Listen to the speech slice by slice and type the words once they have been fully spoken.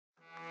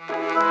If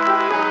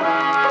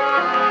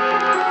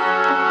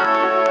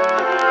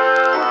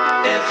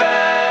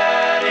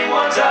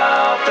anyone's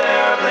out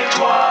there, blink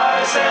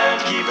twice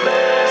and keep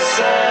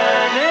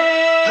listening.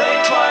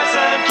 Blink twice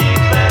and keep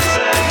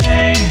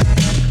listening.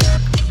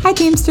 Hi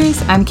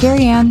Teamsters, I'm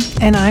Carrie Ann.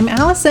 And I'm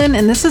Allison,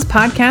 and this is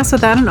Podcast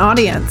Without an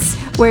Audience.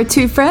 Where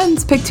two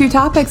friends pick two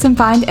topics and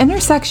find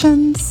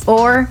intersections.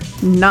 Or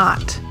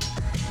not.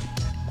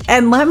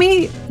 And let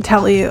me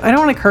tell you, I don't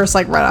want to curse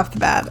like right off the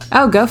bat.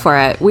 Oh, go for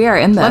it. We are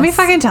in this. Let me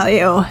fucking tell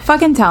you.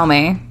 Fucking tell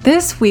me.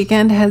 This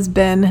weekend has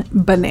been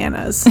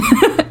bananas.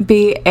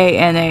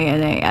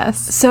 Bananas.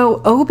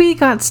 So Obi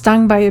got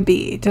stung by a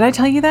bee. Did I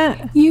tell you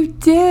that? You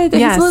did.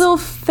 Yes. His little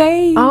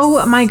face.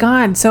 Oh my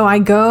God. So I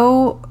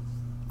go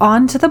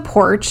onto the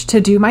porch to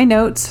do my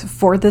notes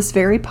for this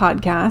very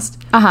podcast.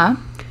 Uh-huh.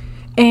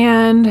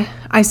 And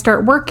I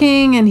start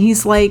working, and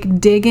he's like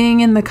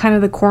digging in the kind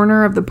of the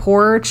corner of the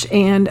porch,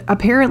 and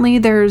apparently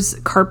there's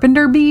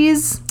carpenter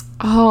bees.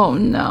 Oh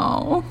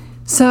no.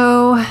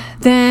 So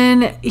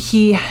then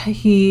he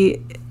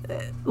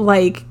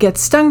like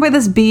gets stung by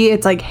this bee.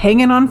 It's like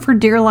hanging on for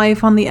dear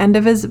life on the end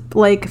of his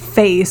like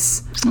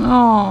face.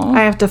 Oh.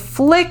 I have to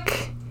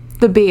flick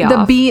The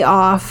bee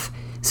off.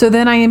 So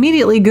then I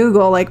immediately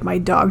Google, like, my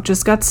dog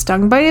just got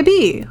stung by a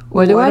bee.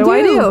 What do I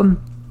do?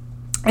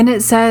 And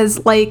it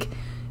says, like,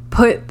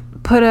 put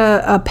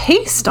a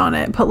paste on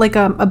it. Put, like,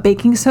 a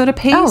baking soda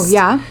paste. Oh,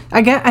 yeah.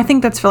 I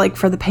think that's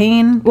for the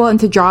pain. Well, and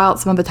to draw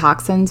out some of the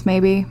toxins,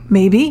 maybe.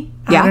 Maybe.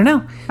 Yeah. I don't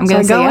know. I'm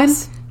going to say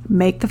yes.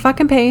 Make the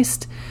fucking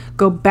paste,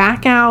 go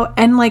back out,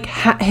 and, like,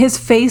 his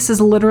face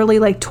is literally,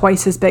 like,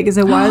 twice as big as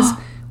it was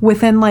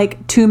within,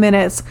 like, 2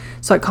 minutes.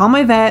 So I call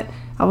my vet.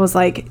 I was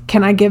like,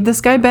 can I give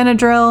this guy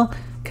Benadryl?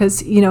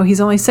 Because, you know,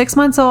 he's only 6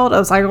 months old. I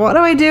was like, what do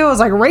I do? I was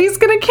like, Ray's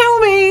going to kill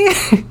me.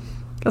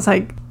 I was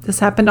like, this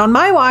happened on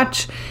my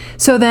watch.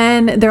 So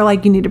then they're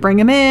like, you need to bring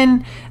him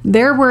in.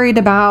 They're worried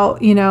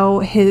about, you know,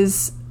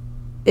 it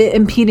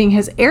impeding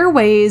his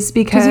airways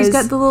because he's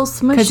got the little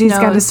smush Because he's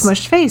got a nose.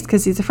 smushed face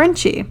because he's a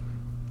Frenchie.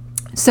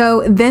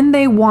 So then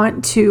they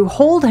want to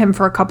hold him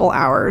for a couple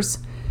hours.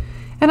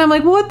 And I'm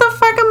like, what the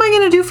fuck am I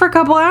going to do for a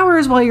couple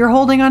hours while you're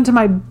holding on to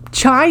my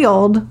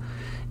child?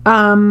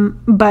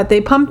 But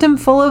they pumped him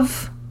full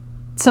of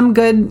some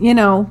good, you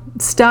know,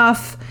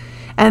 stuff.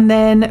 And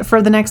then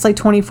for the next like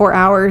 24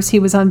 hours, he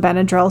was on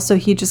Benadryl. So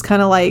he just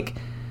kind of like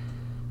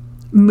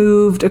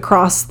moved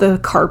across the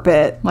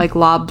carpet. Like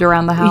lobbed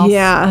around the house.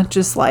 Yeah,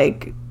 just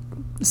like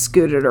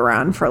scooted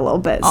around for a little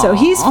bit. So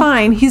he's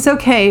fine. He's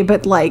okay.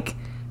 But like,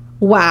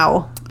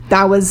 wow.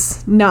 That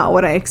was not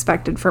what I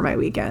expected for my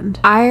weekend.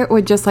 I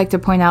would just like to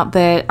point out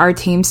that our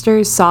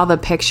Teamsters saw the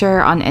picture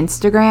on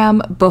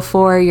Instagram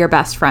before your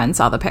best friend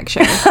saw the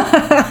picture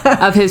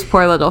of his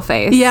poor little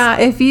face. Yeah,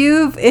 if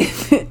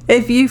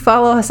you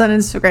follow us on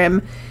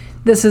Instagram,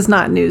 this is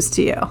not news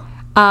to you.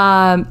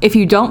 If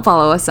you don't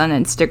follow us on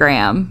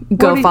Instagram,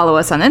 go follow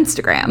us on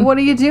Instagram. What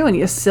are you doing,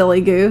 you silly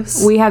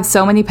goose? We have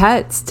so many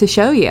pets to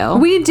show you.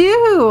 We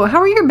do. How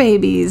are your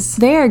babies?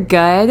 They are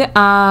good.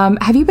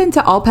 Have you been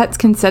to All Pets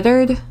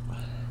Considered?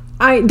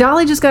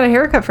 Dolly just got a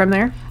haircut from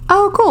there.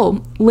 Oh,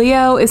 cool.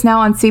 Leo is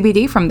now on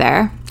CBD from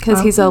there because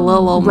he's a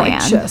little old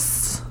man.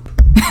 Righteous.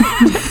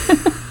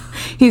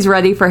 He's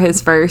ready for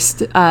his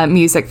first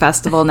music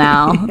festival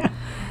now. Yeah.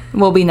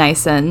 We'll be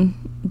nice and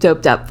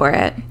doped up for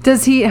it.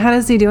 How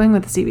does he doing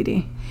with the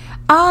CBD?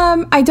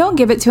 I don't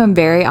give it to him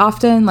very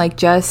often. Like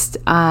just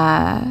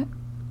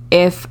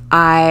if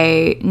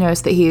I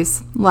notice that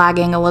he's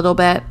lagging a little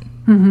bit.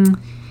 Mm-hmm.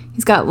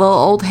 He's got little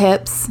old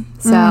hips,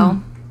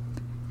 so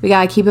we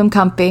gotta keep him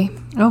comfy.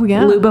 Oh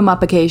yeah, lube him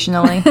up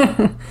occasionally.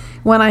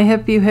 When I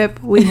hip, you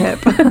hip, we hip.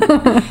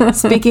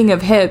 Speaking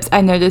of hips,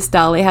 I noticed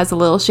Dolly has a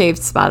little shaved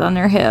spot on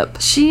her hip.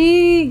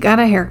 She got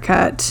a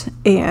haircut,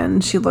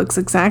 and she looks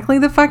exactly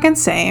the fucking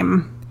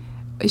same.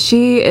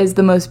 She is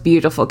the most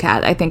beautiful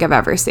cat I think I've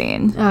ever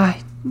seen.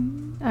 I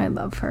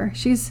love her.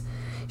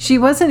 She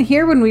wasn't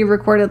here when we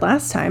recorded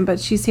last time,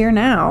 but she's here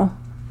now.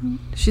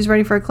 She's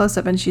ready for a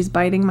close-up, and she's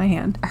biting my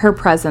hand. Her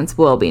presence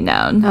will be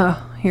known. Oh,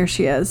 here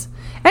she is.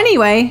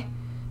 Anyway,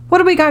 what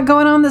do we got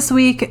going on this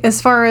week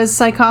as far as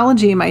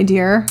psychology, my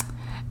dear?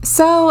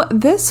 So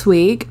this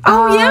week... we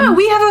have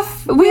a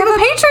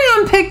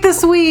Patreon pick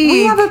this week.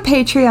 We have a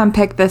Patreon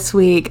pick this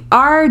week.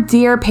 Our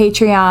dear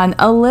Patreon,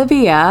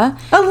 Olivia,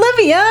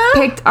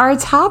 picked our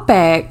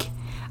topic.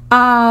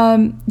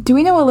 Do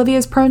we know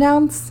Olivia's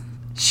pronouns?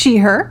 She,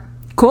 her.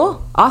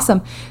 Cool.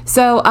 Awesome.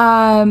 So,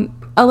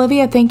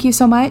 Olivia, thank you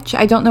so much.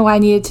 I don't know why I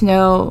needed to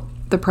know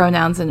the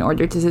pronouns in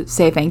order to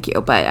say thank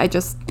you, but I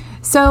just...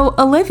 So,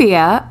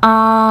 Olivia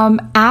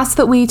asked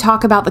that we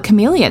talk about the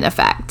chameleon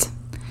effect.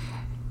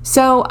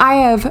 So, I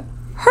have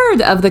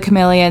heard of the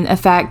chameleon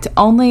effect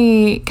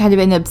only kind of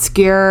in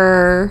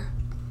obscure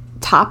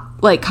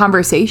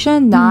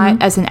conversation,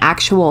 not as an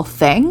actual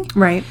thing.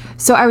 Right.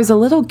 So, I was a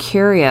little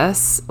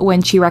curious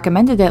when she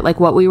recommended it, like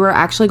what we were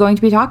actually going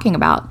to be talking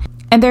about.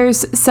 And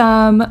there's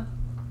some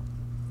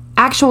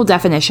actual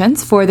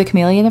definitions for the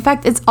chameleon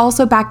effect. It's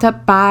also backed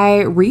up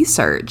by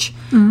research,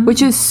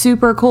 which is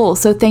super cool.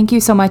 So thank you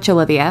so much,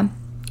 Olivia.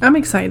 I'm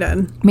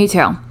excited. Me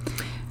too.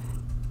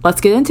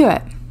 Let's get into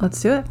it.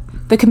 Let's do it.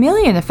 The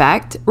chameleon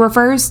effect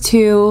refers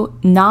to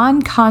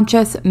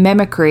non-conscious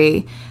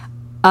mimicry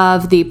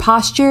of the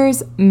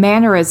postures,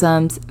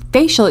 mannerisms,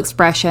 facial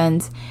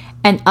expressions,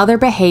 and other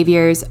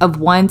behaviors of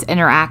one's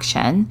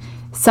interaction,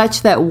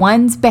 such that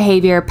one's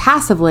behavior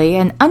passively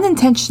and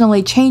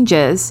unintentionally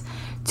changes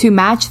to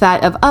match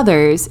that of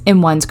others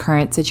in one's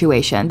current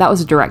situation. That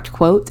was a direct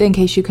quote, in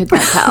case you could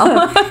not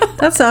tell.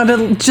 That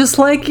sounded just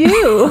like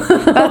you.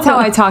 That's how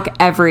I talk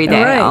every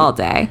day, Right. all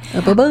day.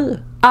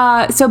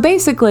 Blah-blah. So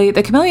basically,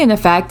 the chameleon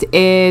effect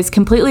is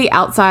completely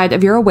outside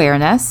of your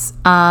awareness,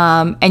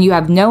 and you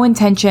have no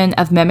intention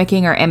of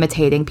mimicking or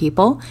imitating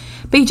people,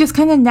 but you just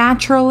kind of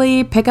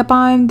naturally pick up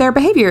on their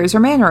behaviors or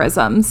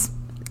mannerisms.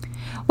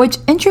 What's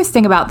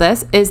interesting about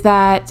this is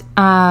that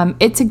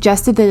it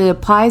suggested that it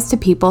applies to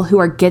people who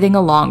are getting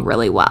along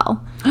really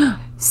well.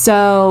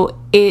 So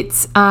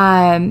it's,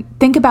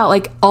 think about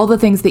like all the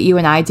things that you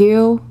and I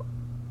do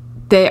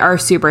that are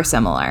super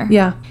similar.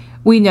 Yeah.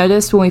 We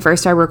noticed when we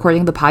first started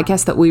recording the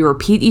podcast that we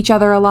repeat each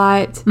other a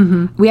lot.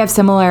 Mm-hmm. We have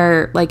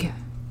similar like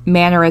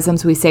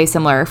mannerisms. We say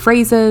similar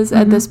phrases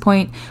at this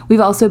point.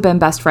 We've also been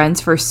best friends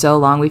for so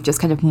long. We've just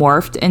kind of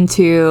morphed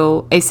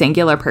into a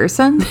singular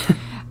person.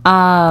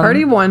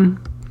 Party one.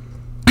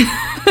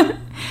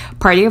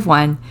 Party of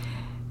one.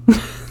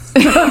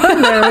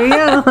 There we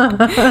go.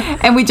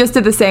 And we just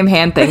did the same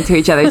hand thing to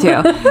each other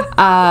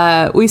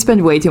too. We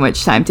spend way too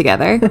much time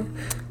together.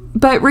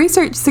 But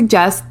research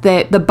suggests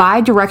that the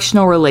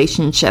bi-directional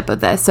relationship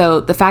of this, so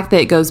the fact that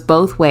it goes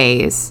both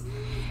ways,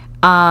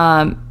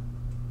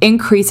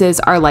 increases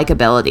our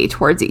likability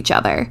towards each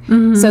other.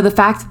 Mm-hmm. So the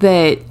fact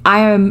that I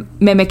am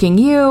mimicking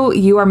you,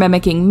 you are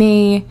mimicking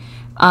me,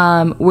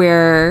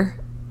 we're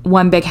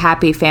one big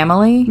happy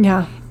family.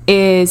 Yeah.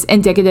 Is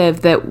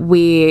indicative that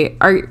we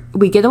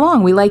get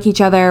along, we like each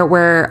other,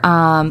 we're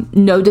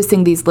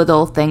noticing these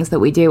little things that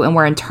we do and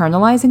we're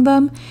internalizing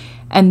them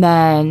and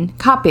then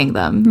copying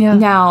them. Yeah.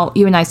 Now,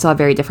 you and I still have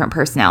very different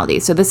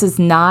personalities. So this is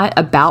not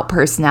about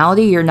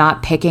personality. You're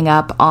not picking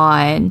up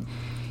on,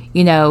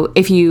 you know,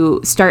 if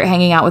you start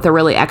hanging out with a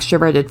really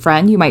extroverted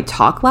friend, you might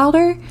talk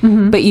louder,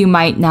 but you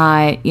might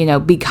not, you know,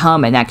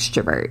 become an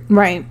extrovert.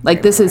 Right.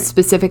 Like this is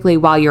specifically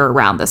while you're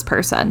around this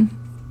person.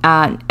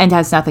 And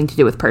has nothing to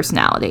do with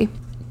personality.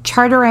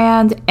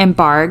 Chartrand and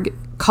Barg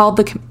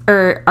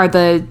are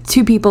the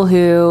two people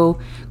who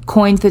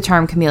coined the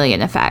term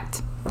chameleon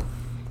effect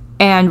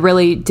and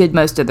really did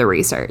most of the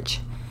research.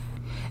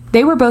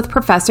 They were both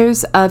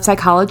professors of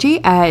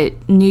psychology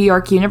at New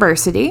York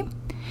University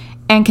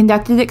and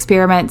conducted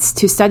experiments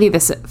to study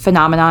this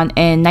phenomenon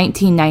in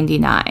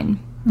 1999.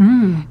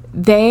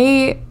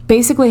 They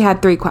basically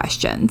had 3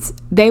 questions.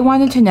 They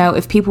wanted to know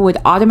if people would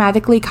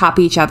automatically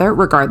copy each other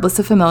regardless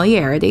of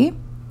familiarity.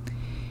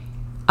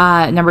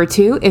 Number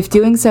 2, if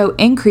doing so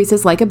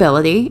increases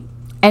likability.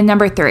 And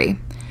number 3,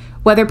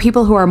 whether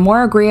people who are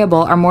more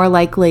agreeable are more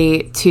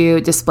likely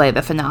to display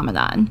the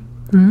phenomenon.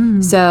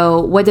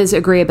 So what does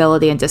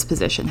agreeability and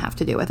disposition have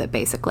to do with it,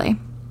 basically?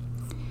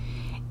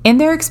 In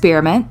their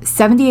experiment,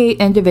 78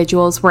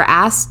 individuals were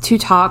asked to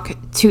talk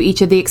to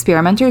each of the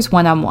experimenters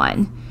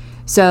one-on-one.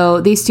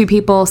 So these 2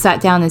 people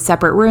sat down in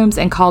separate rooms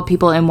and called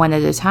people in one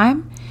at a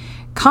time.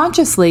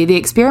 Consciously, the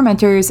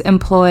experimenters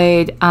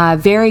employed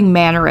varying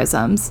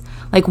mannerisms.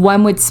 Like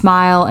one would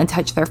smile and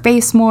touch their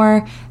face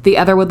more. The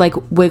other would like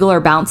wiggle or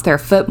bounce their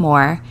foot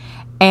more.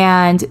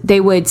 And they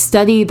would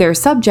study their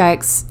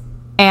subjects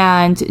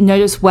and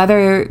notice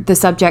whether the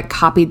subject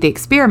copied the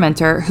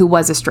experimenter who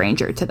was a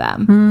stranger to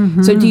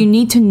them. So do you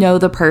need to know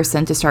the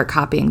person to start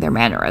copying their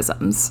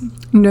mannerisms?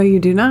 No, you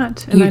do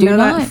not. And You I do know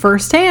not. that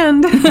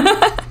firsthand.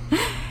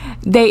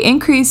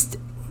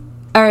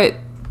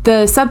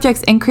 The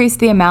subjects increased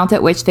the amount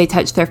at which they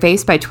touched their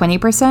face by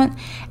 20%,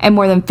 and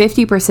more than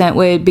 50%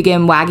 would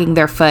begin wagging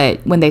their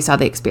foot when they saw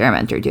the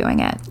experimenter doing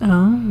it.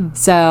 Oh.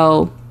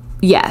 So,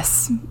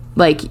 yes,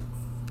 like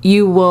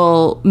you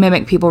will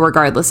mimic people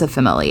regardless of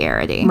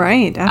familiarity.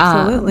 Right,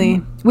 absolutely.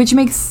 Which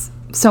makes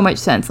so much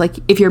sense. Like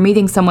if you're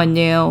meeting someone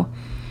new,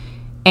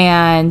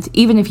 and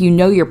even if you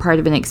know you're part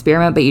of an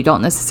experiment, but you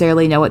don't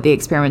necessarily know what the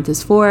experiment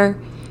is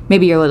for,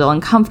 maybe you're a little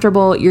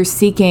uncomfortable, you're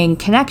seeking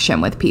connection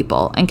with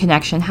people, and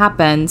connection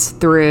happens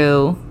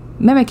through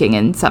mimicking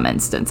in some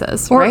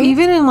instances, Or right?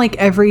 even in like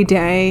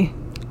everyday,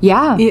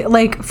 Yeah.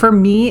 like for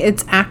me,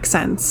 it's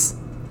accents.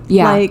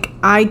 Yeah. Like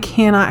I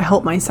cannot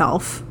help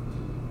myself.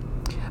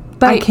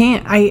 But I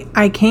can't.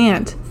 I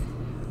can't.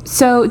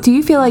 So do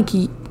you feel like,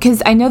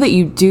 because I know that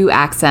you do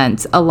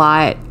accents a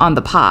lot on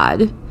the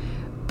pod,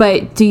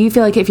 but do you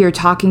feel like if you're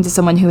talking to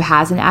someone who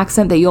has an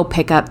accent that you'll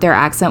pick up their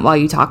accent while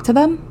you talk to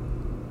them?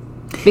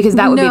 Because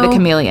that would be the No.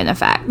 chameleon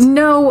effect.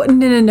 No.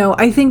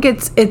 I think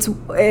it's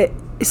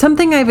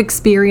something I've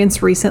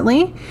experienced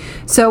recently.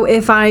 So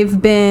if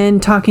I've been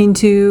talking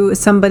to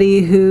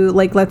somebody who,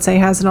 like, let's say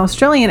has an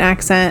Australian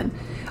accent,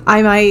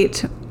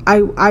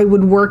 I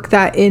would work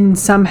that in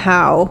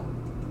somehow.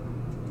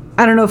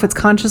 I don't know if it's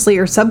consciously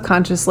or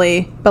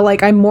subconsciously, but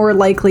like I'm more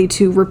likely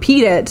to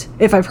repeat it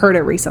if I've heard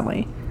it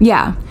recently.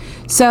 Yeah.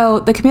 So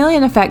the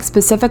chameleon effect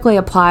specifically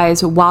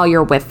applies while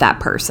you're with that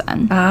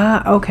person.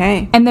 Ah,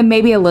 okay. And then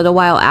maybe a little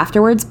while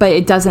afterwards, but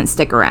it doesn't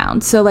stick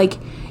around. So like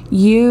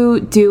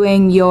you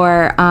doing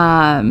your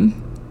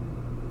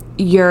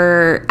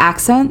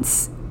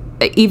accents,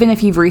 even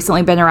if you've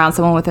recently been around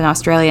someone with an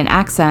Australian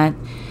accent,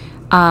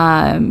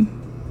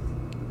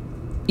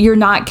 you're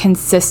not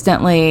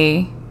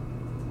consistently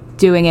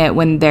doing it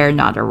when they're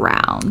not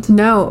around.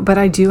 No, but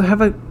I do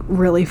have a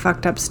really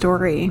fucked up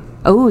story.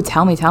 Oh,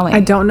 tell me. I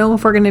don't know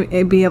if we're going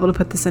to be able to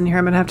put this in here.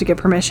 I'm going to have to get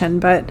permission,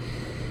 but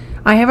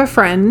I have a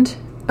friend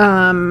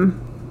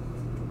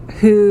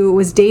who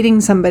was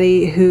dating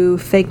somebody who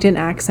faked an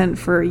accent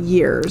for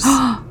years.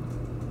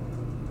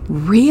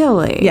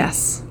 Really?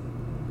 Yes.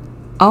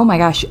 Oh my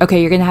gosh.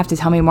 Okay, you're going to have to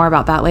tell me more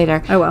about that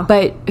later. I will.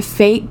 But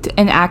faked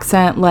an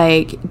accent,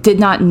 like, did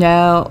not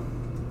know,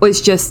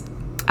 was just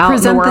out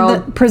in the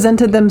world.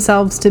 Presented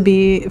themselves to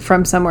be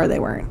from somewhere they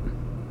weren't.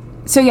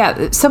 So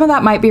yeah, some of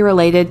that might be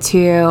related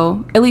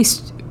to, at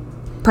least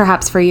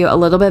perhaps for you, a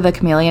little bit of the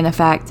chameleon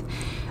effect.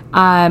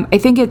 I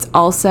think it's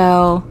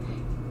also,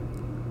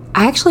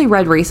 I actually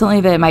read recently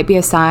that it might be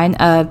a sign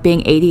of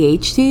being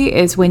ADHD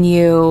is when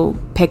you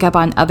pick up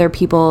on other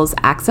people's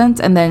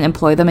accents and then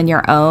employ them in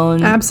your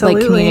own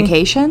Absolutely. like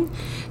communication.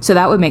 So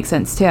that would make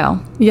sense too.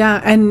 Yeah,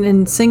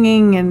 and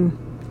singing and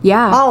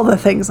Yeah. all the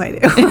things I do.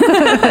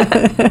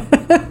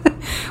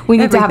 We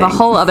need to have a Everything.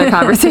 whole other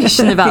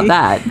conversation about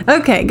that.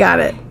 Okay, got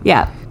it.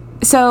 Yeah.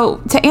 So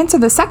to answer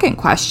the second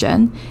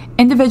question,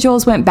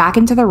 individuals went back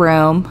into the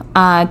room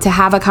to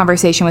have a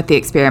conversation with the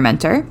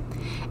experimenter.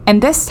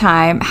 And this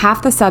time,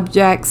 half the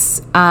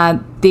subjects,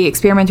 the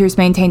experimenters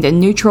maintained a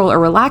neutral or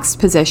relaxed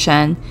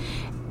position.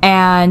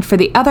 And for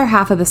the other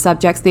half of the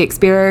subjects, the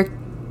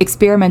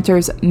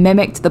experimenters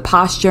mimicked the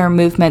posture,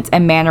 movements,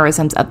 and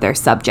mannerisms of their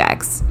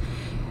subjects.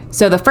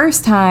 So the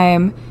first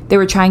time, they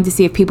were trying to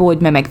see if people would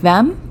mimic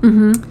them.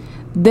 Mm-hmm.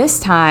 This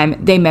time,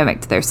 they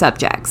mimicked their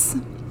subjects.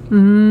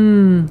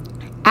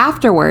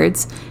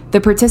 Afterwards, the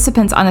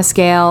participants on a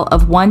scale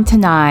of 1 to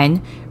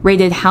 9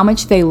 rated how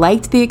much they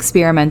liked the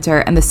experimenter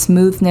and the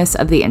smoothness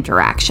of the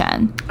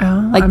interaction.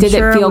 Oh, like, I'm did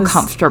sure it feel was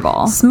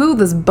comfortable?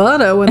 Smooth as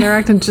butter when they're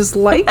acting just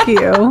like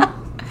you.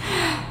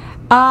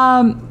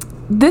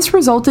 This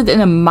resulted in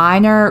a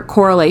minor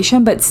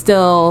correlation, but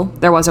still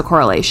there was a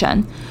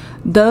correlation.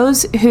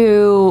 Those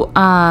who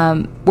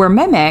were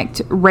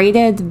mimicked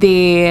rated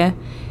the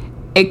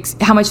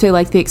how much they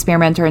liked the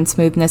experimenter and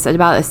smoothness at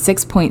about a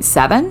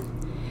 6.7,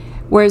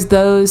 whereas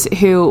those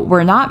who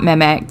were not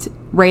mimicked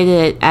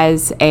rated it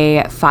as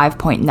a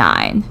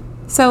 5.9.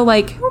 So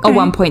like a Okay.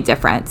 1 point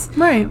difference,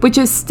 Right. which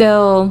is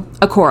still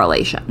a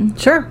correlation.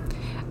 Sure.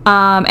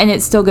 And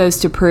it still goes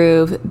to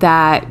prove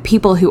that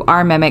people who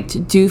are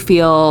mimicked do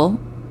feel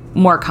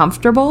more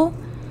comfortable,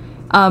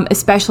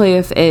 especially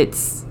if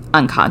it's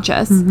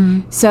unconscious.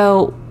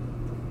 So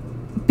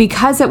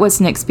because it was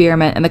an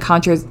experiment and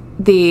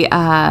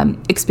the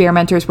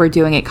experimenters were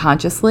doing it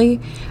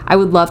consciously, I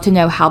would love to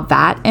know how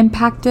that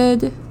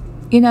impacted,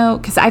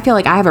 because I feel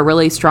like I have a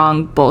really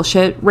strong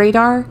bullshit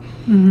radar.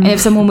 And if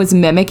someone was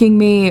mimicking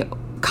me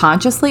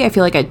consciously, I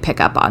feel like I'd pick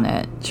up on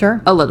it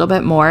Sure. a little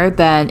bit more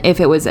than if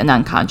it was an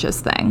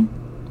unconscious thing.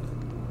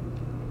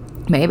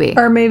 Maybe.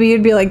 Or maybe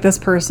you'd be like, this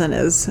person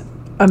is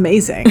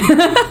amazing.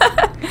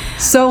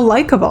 So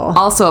likable.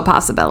 Also a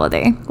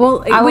possibility.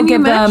 Well, I will when you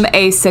give them match-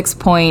 a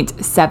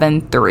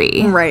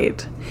 6.73.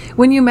 Right.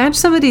 When you match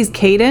somebody's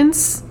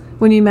cadence,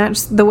 when you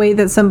match the way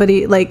that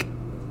somebody, like,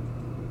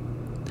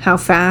 how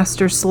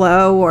fast or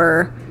slow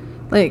or,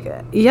 like,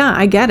 yeah,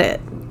 I get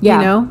it.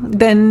 Yeah.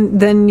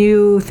 Then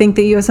you think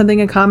that you have something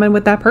in common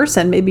with that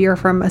person. Maybe you're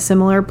from a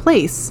similar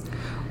place.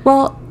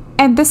 Well,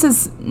 and this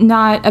is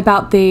not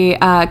about the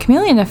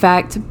chameleon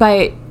effect,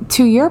 but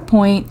to your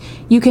point,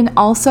 you can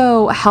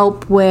also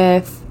help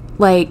with,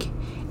 like,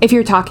 if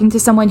you're talking to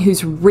someone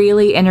who's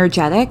really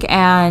energetic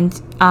and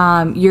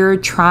you're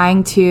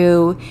trying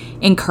to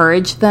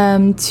encourage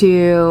them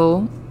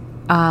to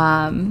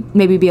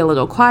maybe be a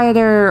little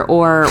quieter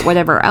or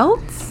whatever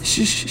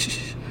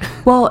else.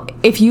 Well,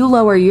 if you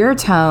lower your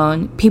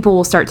tone, people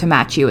will start to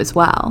match you as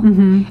well.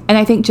 And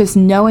I think just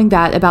knowing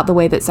that about the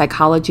way that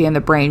psychology and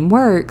the brain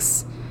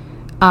works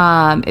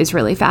is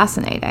really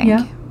fascinating.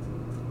 Yeah.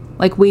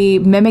 Like, we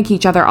mimic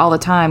each other all the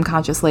time,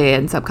 consciously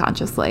and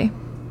subconsciously.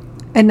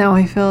 And now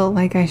I feel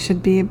like I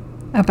should be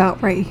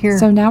about right here.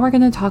 So now we're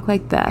going to talk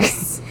like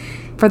this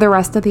for the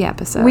rest of the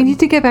episode. we need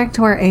to get back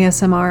to our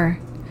ASMR.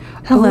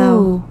 Hello.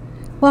 Ooh.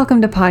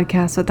 Welcome to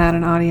Podcast Without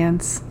an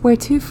Audience. Where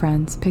two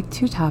friends pick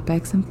two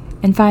topics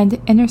and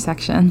find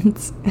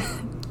intersections.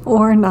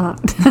 Or not.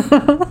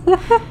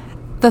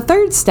 The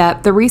third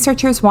step, the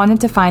researchers wanted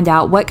to find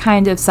out what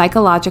kind of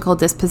psychological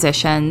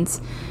disposition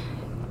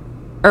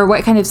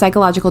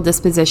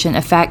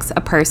affects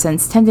a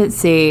person's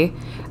tendency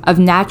of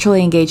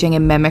naturally engaging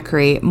in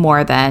mimicry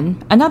more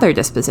than another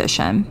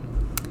disposition.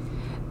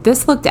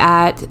 This looked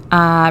at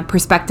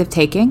perspective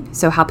taking,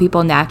 so how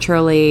people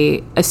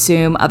naturally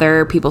assume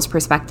other people's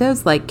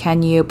perspectives, like,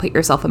 can you put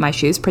yourself in my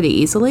shoes pretty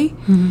easily?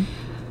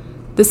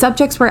 The The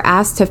subjects were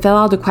asked to fill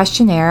out a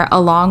questionnaire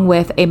along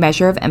with a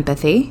measure of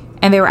empathy,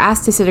 and they were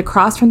asked to sit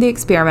across from the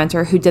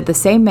experimenter who did the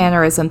same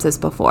mannerisms as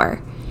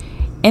before.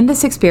 In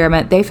this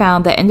experiment, they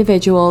found that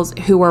individuals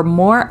who were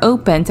more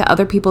open to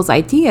other people's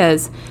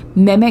ideas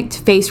mimicked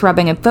face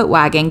rubbing and foot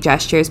wagging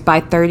gestures by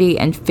 30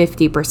 and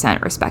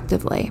 50%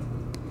 respectively.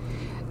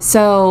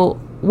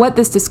 So what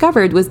this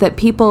discovered was that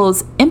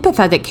people's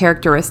empathetic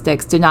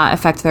characteristics do not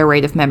affect their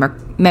rate of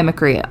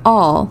mimicry at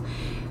all.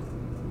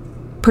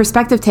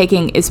 Perspective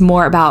taking is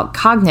more about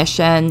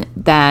cognition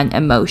than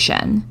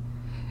emotion.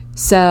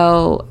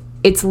 So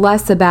it's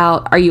less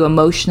about, are you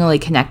emotionally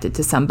connected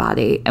to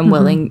somebody and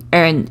willing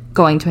and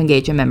going to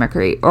engage in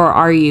mimicry, or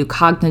are you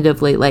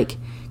cognitively, like,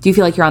 do you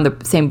feel like you're on the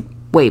same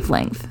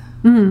wavelength?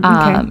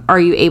 Okay. Are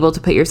you able to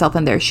put yourself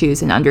in their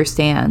shoes and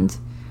understand,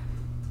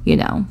 you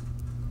know,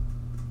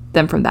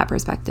 them from that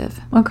perspective?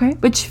 Okay.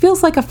 Which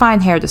feels like a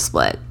fine hair to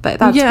split, but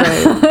that's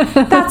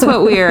that's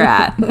what we're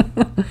at.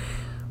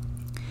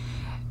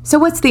 So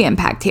what's the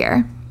impact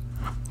here?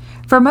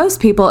 For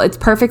most people, it's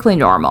perfectly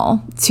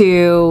normal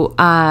to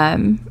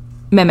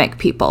mimic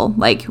people.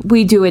 Like,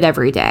 we do it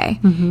every day.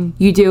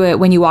 You do it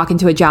when you walk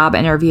into a job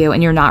interview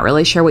and you're not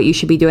really sure what you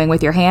should be doing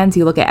with your hands.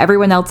 You look at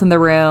everyone else in the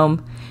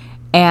room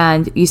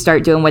and you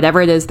start doing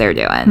whatever it is they're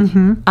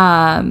doing.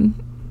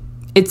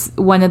 It's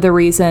one of the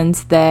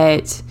reasons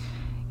that,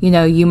 you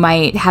know, you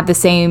might have the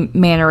same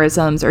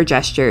mannerisms or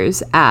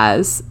gestures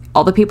as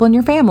all the people in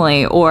your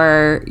family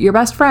or your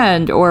best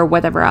friend or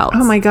whatever else.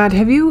 Oh my God.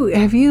 Have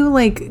you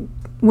like,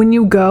 when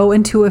you go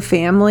into a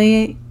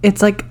family,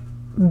 it's like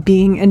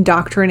being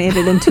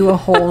indoctrinated into a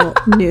whole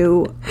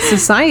new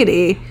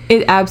society.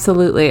 It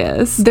absolutely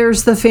is.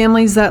 There's the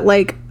families that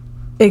like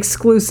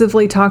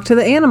exclusively talk to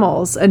the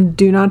animals and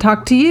do not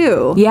talk to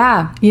you.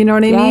 Yeah. You know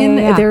what I mean?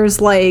 Yeah. There's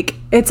like,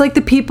 it's like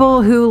the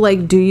people who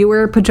like, do you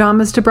wear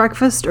pajamas to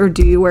breakfast or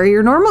do you wear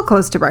your normal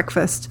clothes to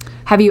breakfast?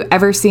 Have you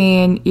ever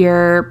seen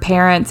your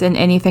parents in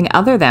anything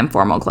other than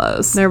formal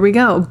clothes? There we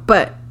go.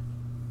 But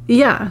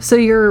yeah, so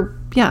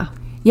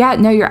Yeah,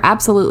 no, you're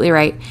absolutely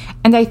right.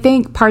 And I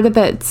think part of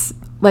it's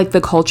like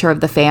the culture of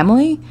the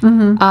family.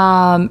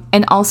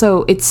 And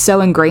also it's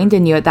so ingrained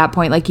in you at that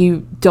point. Like,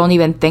 you don't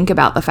even think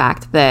about the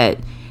fact that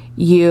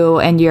you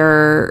and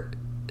your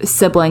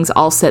siblings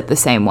all sit the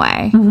same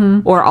way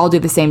or all do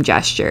the same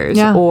gestures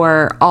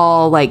or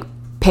all like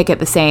pick at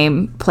the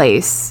same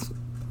place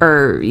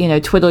or, you know,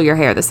 twiddle your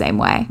hair the same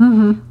way.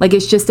 Like,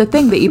 it's just a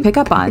thing that you pick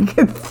up on. pick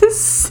at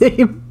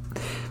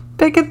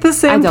the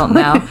same I don't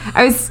know.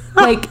 I was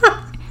like...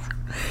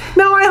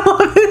 No, I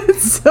love it.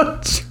 It's so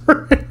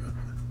true.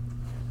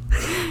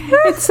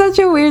 It's such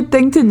a weird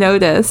thing to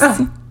notice.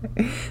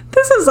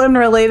 This is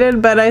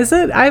unrelated, but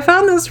I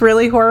found this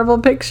really horrible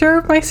picture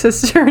of my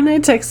sister and I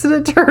texted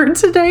it to her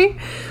today.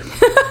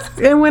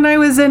 And when I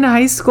was in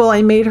high school,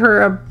 I made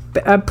her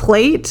a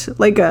plate,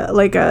 like a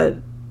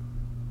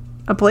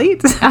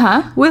plate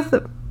with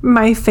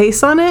my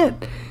face on it.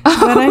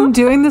 But I'm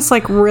doing this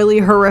like really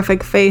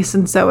horrific face,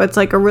 and so it's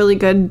like a really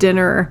good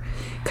dinner,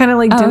 kind of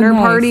like dinner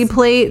party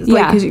plate.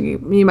 Like, because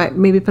you might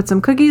maybe put some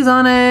cookies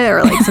on it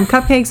or like some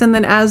cupcakes, and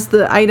then as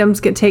the items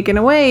get taken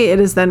away, it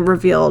is then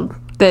revealed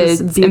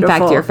this beautiful, in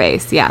fact, your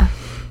face,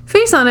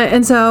 face on it.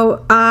 And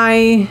so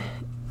I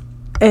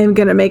am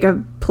gonna make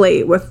a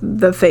plate with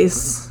the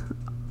face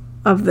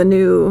of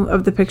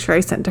the picture I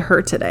sent to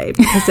her today,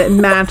 because it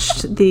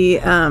matched the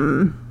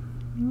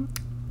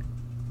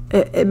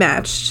it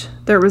matched.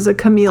 There was a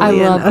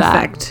chameleon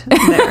effect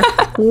there.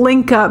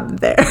 Link up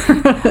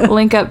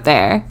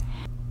there.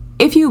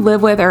 If you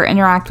live with or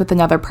interact with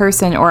another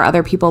person or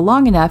other people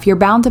long enough, you're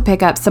bound to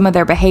pick up some of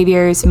their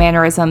behaviors,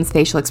 mannerisms,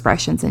 facial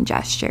expressions, and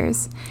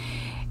gestures.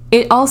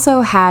 It also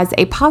has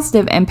a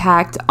positive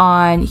impact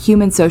on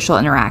human social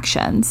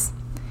interactions.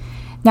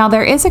 Now,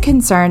 there is a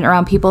concern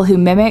around people who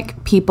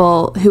mimic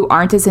people who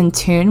aren't as in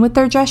tune with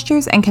their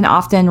gestures and can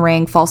often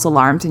ring false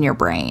alarms in your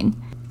brain.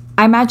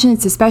 I imagine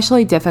it's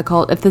especially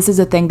difficult if this is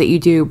a thing that you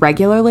do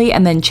regularly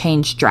and then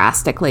change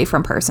drastically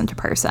from person to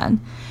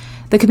person.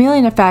 The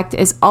chameleon effect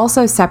is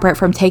also separate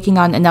from taking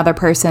on another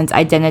person's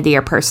identity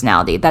or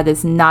personality. That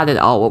is not at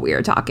all what we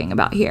are talking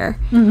about here.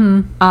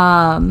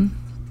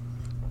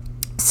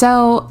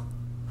 So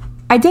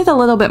I did a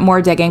little bit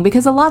more digging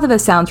because a lot of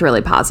this sounds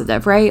really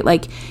positive, right?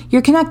 Like,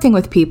 you're connecting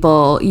with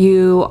people.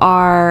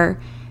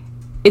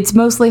 It's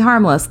mostly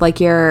harmless. Like,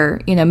 you're,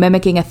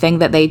 mimicking a thing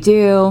that they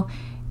do,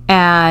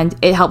 and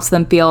it helps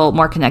them feel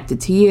more connected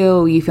to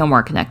you. You feel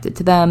more connected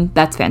to them.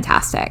 That's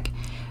fantastic.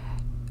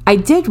 I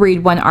did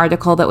read one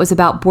article that was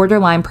about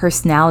borderline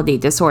personality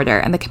disorder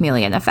and the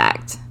chameleon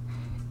effect.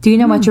 Do you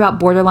know much about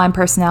borderline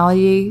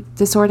personality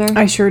disorder?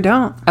 I sure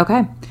don't.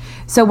 Okay.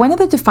 So one of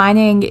the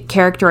defining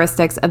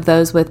characteristics of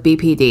those with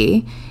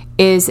BPD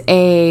is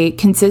a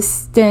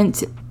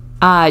consistent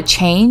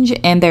change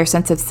in their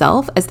sense of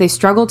self as they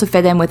struggle to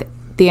fit in with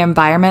the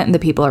environment and the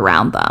people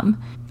around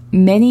them.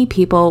 Many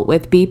people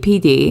with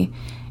BPD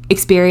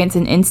experience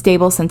an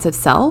unstable sense of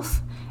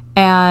self,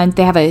 and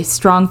they have a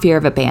strong fear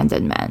of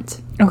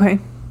abandonment. Okay.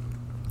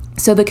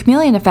 So the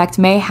chameleon effect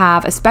may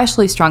have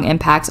especially strong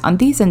impacts on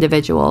these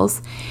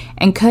individuals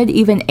and could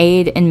even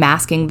aid in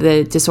masking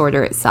the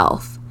disorder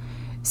itself.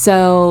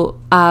 So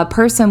a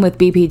person with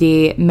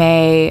BPD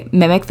may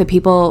mimic the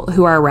people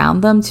who are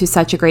around them to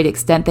such a great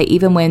extent that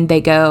even when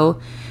they go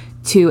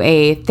to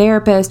a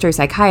therapist or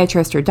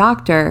psychiatrist or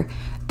doctor,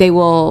 they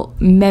will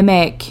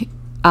mimic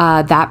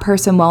that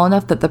person well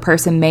enough that the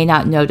person may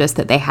not notice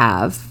that they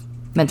have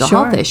mental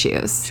health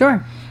issues.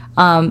 Sure.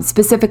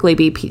 Specifically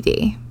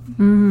BPD.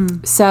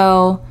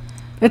 So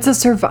It's a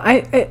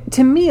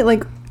to me,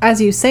 like,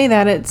 as you say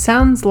that, it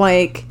sounds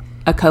like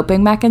a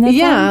coping mechanism.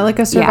 Yeah, like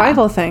a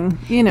survival thing,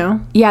 you know?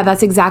 Yeah,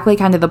 that's exactly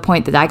kind of the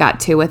point that I got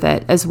to with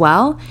it as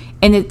well,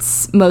 in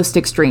its most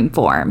extreme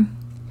form.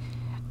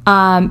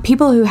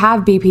 People who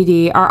have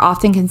BPD are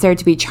often considered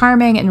to be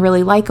charming and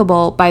really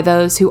likable by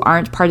those who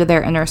aren't part of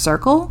their inner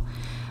circle.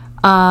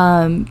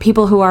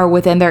 People who are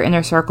within their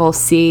inner circle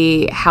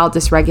see how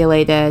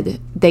dysregulated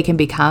they can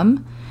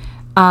become.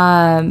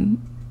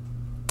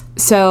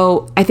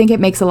 So I think it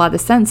makes a lot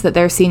of sense that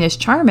they're seen as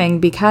charming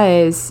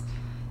because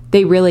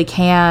they really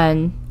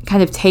can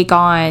kind of take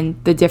on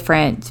the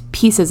different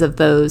pieces of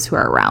those who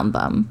are around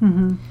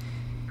them.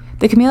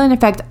 The chameleon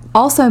effect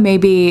also may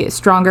be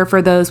stronger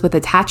for those with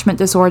attachment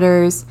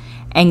disorders,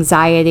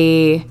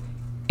 anxiety,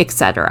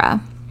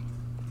 etc.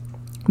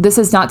 This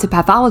is not to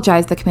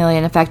pathologize the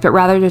chameleon effect, but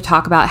rather to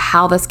talk about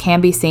how this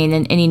can be seen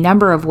in any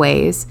number of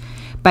ways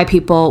by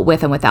people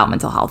with and without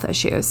mental health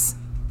issues.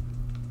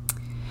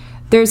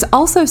 There's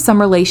also some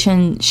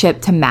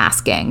relationship to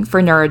masking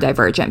for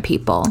neurodivergent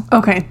people.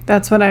 Okay,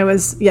 that's what I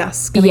was,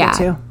 gonna get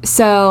to.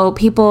 So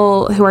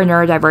people who are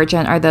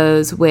neurodivergent are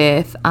those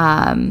with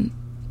autism,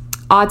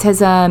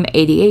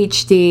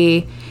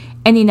 ADHD,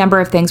 any number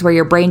of things where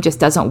your brain just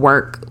doesn't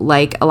work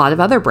like a lot of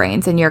other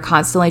brains, and you're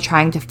constantly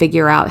trying to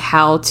figure out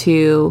how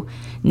to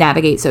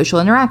navigate social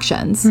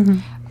interactions.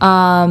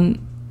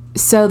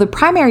 So the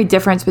primary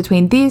difference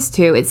between these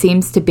two, it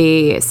seems to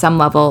be some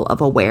level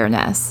of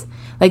awareness.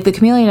 Like the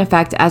chameleon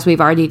effect, as we've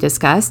already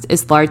discussed,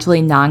 is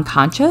largely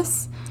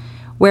non-conscious,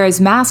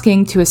 whereas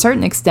masking, to a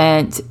certain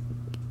extent,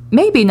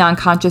 may be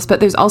non-conscious,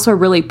 but there's also a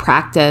really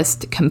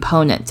practiced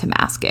component to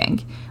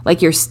masking.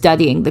 Like you're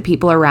studying the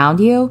people around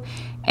you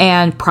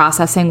and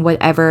processing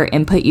whatever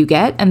input you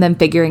get and then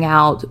figuring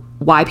out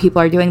why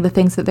people are doing the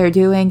things that they're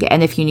doing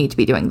and if you need to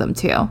be doing them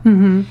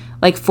too.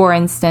 Like, for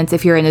instance,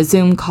 if you're in a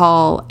Zoom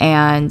call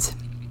and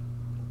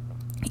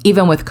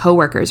even with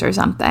coworkers or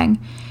something,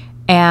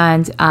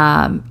 and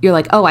you're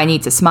like, oh, I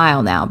need to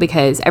smile now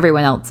because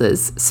everyone else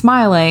is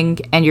smiling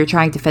and you're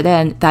trying to fit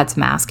in, that's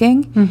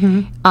masking.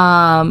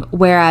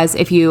 Whereas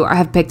if you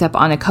have picked up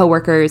on a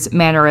coworker's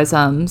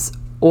mannerisms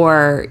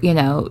or, you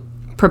know,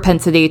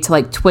 propensity to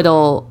like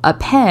twiddle a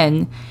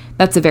pen,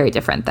 that's a very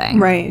different thing.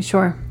 Right,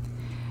 sure.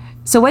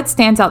 So what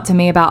stands out to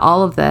me about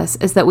all of this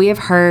is that we have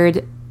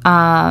heard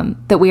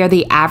that we are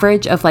the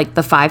average of like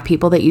the 5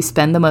 people that you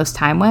spend the most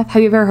time with.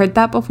 Have you ever heard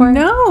that before?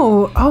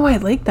 No. Oh, I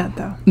like that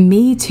though.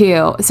 Me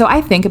too. So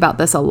I think about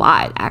this a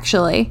lot,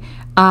 actually.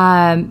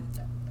 And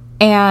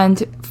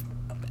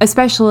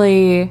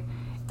especially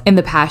in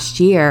the past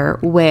year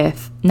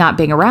with not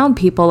being around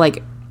people,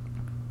 like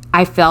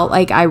I felt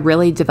like I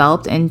really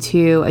developed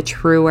into a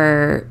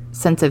truer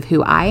sense of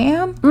who I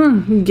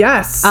am.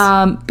 Yes.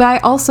 But I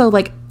also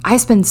like, I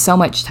spend so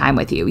much time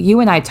with you. You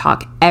and I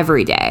talk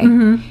every day.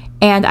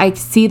 And I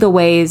see the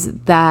ways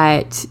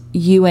that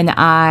you and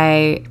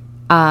I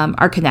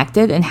are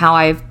connected and how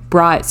I've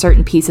brought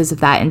certain pieces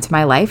of that into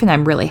my life. And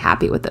I'm really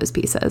happy with those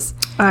pieces.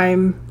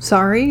 I'm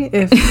sorry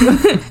if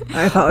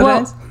I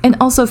apologize. Well, and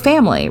also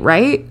family,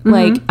 right?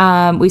 Like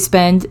we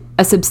spend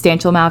a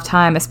substantial amount of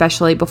time,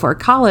 especially before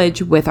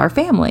college, with our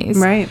families.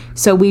 Right.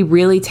 So we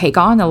really take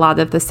on a lot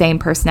of the same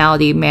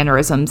personality,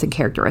 mannerisms, and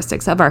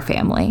characteristics of our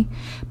family.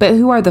 But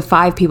who are the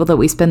 5 people that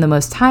we spend the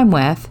most time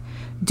with?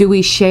 Do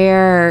we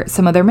share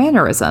some of their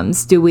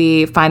mannerisms? Do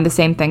we find the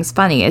same things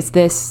funny?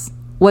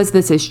 Was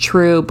this as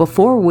true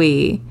before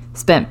we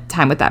spent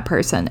time with that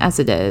person as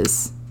it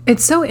is?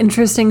 It's so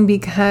interesting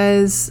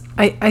because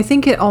I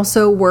think it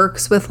also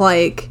works with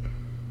like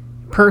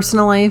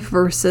personal life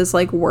versus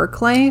like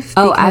work life.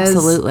 Oh, because,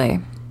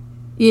 absolutely.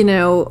 You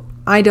know,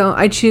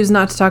 I choose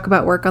not to talk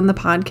about work on the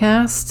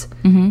podcast.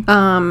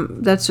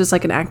 That's just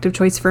like an active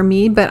choice for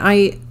me. But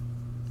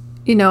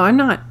I'm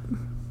not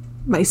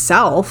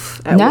myself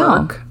at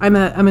work. I'm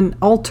an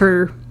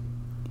alternate.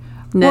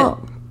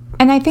 Well,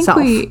 and I think self.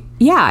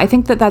 I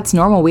think that that's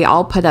normal. We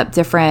all put up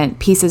different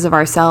pieces of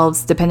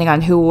ourselves depending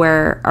on who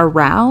we're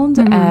around,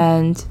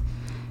 and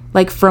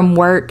like from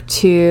work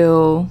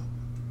to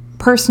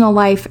personal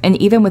life,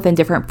 and even within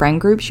different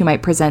friend groups, you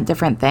might present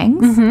different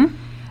things.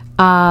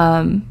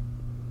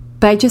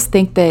 But I just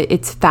think that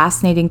it's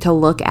fascinating to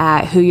look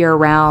at who you're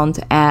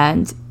around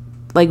and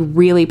like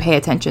really pay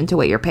attention to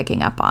what you're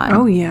picking up on.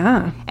 Oh,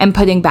 yeah. And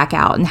putting back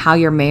out and how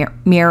you're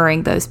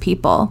mirroring those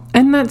people.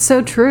 And that's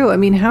so true. I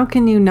mean, how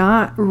can you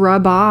not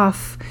rub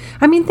off?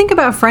 I mean, think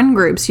about friend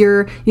groups.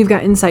 You've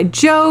got inside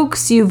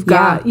jokes. You've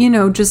got,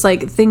 just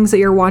like things that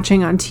you're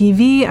watching on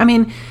TV. I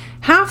mean,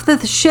 half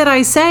the shit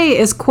I say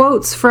is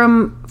quotes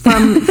from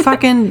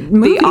fucking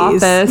movies.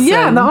 Office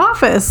Yeah, and- The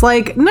Office.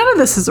 Like, none of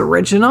this is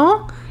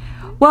original.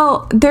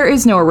 Well, there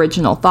is no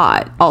original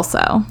thought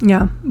also.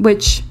 Yeah.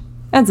 Which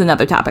that's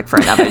another topic for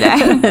another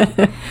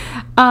day.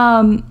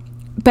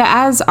 But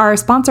as our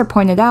sponsor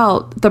pointed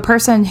out, the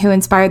person who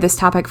inspired this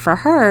topic for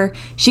her,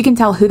 she can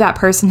tell who that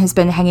person has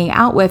been hanging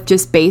out with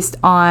just based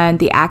on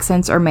the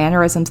accents or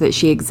mannerisms that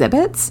she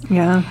exhibits.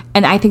 Yeah.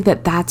 And I think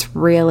that that's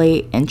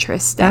really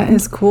interesting. That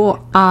is cool.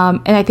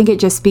 And I think it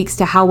just speaks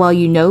to how well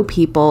you know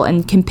people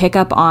and can pick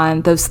up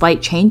on those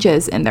slight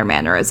changes in their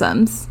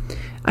mannerisms.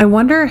 I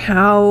wonder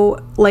how,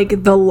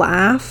 like, the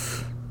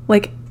laugh,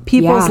 like,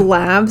 people's Yeah.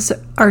 laughs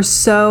are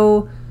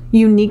so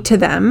unique to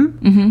them.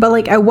 But,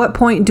 like, at what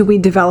point do we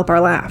develop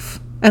our laugh?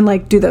 And,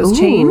 like, do those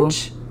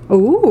change?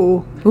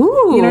 Ooh.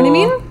 Ooh. You know what I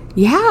mean?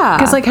 Yeah.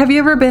 Because, like, have you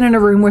ever been in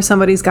a room where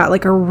somebody's got,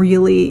 like, a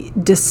really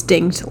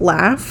distinct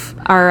laugh?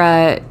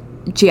 Our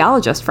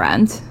geologist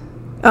friend.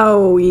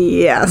 Oh,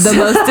 yes. The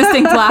most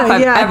distinct laugh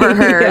I've ever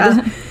heard.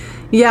 Yeah.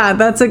 Yeah,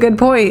 that's a good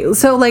point.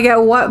 So, like,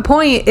 at what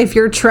point, if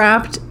you're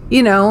trapped,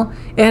 you know,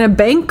 in a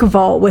bank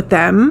vault with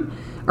them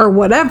or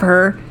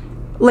whatever,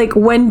 like,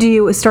 when do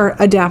you start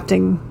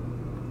adapting?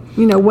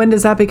 You know, when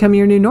does that become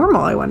your new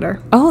normal, I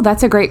wonder? Oh,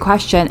 that's a great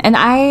question. And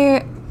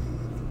I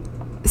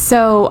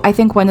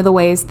think one of the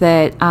ways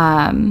that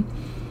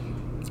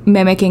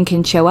mimicking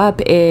can show up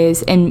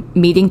is in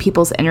meeting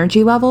people's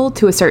energy level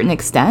to a certain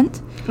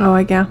extent. Oh,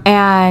 I guess.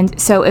 And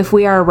so if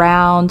we are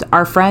around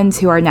our friends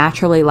who are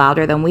naturally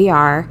louder than we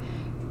are,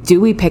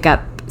 do we pick up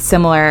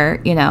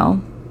similar, you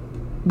know,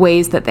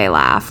 ways that they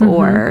laugh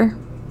or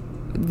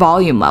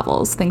volume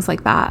levels, things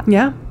like that?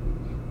 Yeah.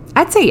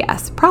 I'd say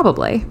yes,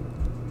 probably.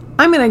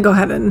 I'm going to go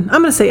ahead and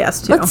I'm going to say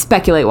yes, too. Let's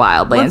speculate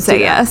wildly Let's and say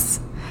do that. yes.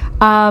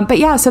 But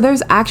yeah, so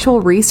there's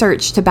actual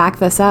research to back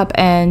this up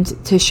and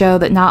to show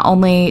that not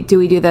only do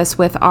we do this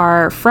with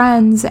our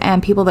friends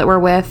and people that we're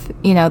with,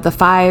 you know, the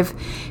 5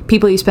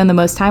 people you spend the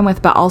most time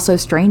with, but also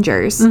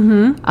strangers.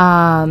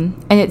 And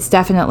it's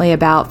definitely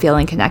about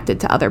feeling connected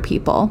to other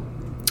people.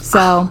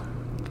 So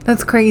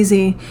That's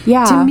crazy.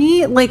 Yeah. To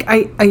me, like,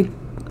 I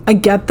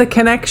get the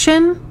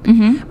connection,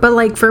 but,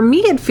 like, for me,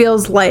 it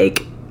feels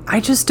like I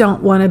just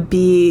don't want to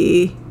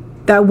be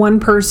that one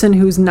person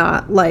who's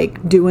not,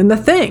 like, doing the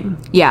thing.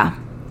 yeah.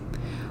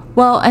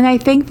 Well, and I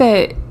think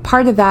that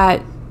part of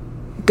that,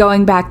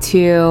 going back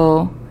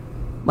to,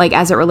 like,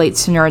 as it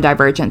relates to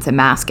neurodivergence and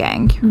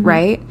masking,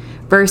 right?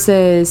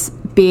 Versus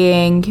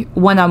being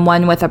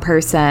one-on-one with a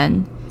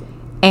person,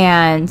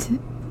 and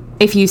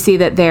if you see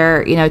that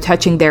they're, you know,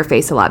 touching their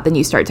face a lot, then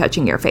you start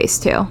touching your face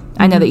too.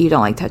 I know that you don't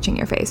like touching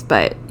your face,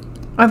 but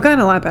I've gotten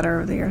a lot better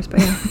over the years,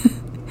 but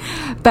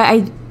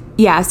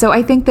yeah. so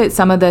I think that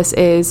some of this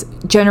is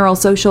general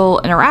social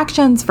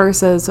interactions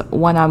versus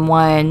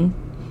one-on-one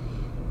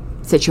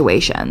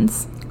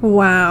situations.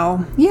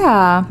 Wow.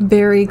 Yeah.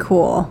 Very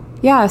cool.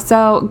 Yeah,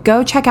 so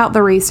go check out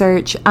the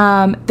research.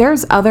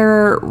 There's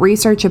other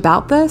research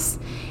about this.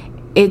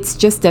 It's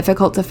just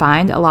difficult to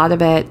find. A lot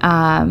of it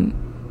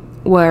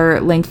were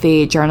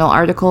lengthy journal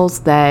articles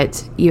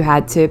that you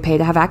had to pay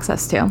to have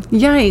access to.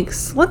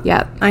 Yikes.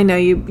 Yep. I know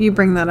you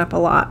bring that up a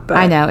lot, but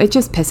I know, it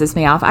just pisses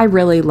me off. I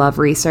really love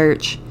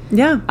research.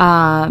 yeah.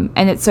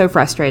 And it's so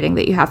frustrating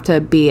that you have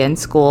to be in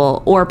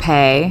school or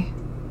pay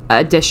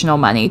additional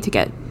money to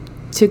get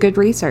to good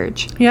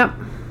research. Yep.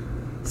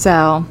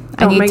 So I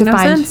Don't need make to no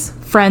find sense.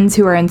 friends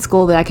who are in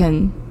school that I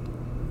can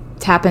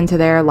tap into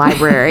their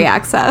library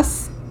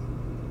access.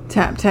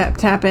 Tap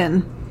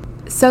in.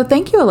 So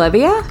thank you,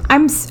 Olivia. I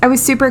was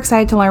super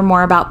excited to learn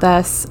more about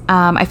this.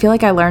 I feel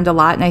like I learned a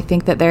lot, and I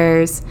think that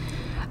there's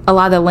a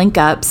lot of link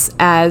ups,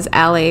 as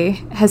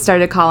Allie has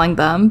started calling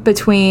them,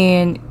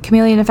 between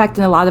chameleon effect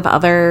and a lot of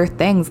other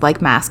things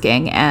like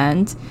masking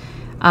and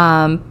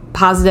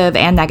positive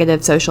and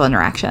negative social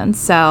interactions.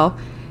 So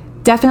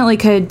definitely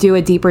could do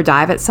a deeper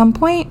dive at some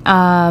point.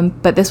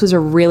 But this was a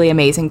really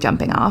amazing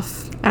jumping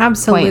off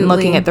Absolutely. point and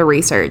looking at the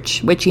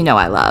research, which you know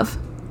I love.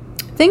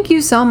 Thank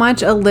you so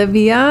much,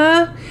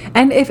 Olivia.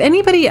 And if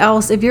anybody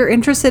else, if you're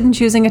interested in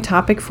choosing a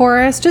topic for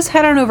us, just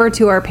head on over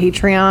to our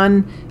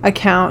Patreon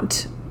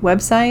account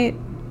website.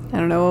 I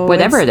don't know.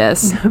 Whatever it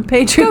is.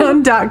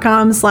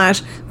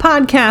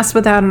 Patreon.com/podcast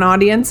without an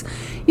audience.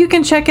 You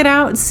can check it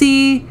out,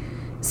 see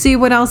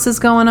what else is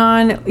going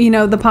on. You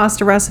know, the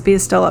pasta recipe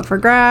is still up for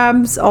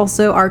grabs.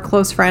 Also, our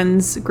close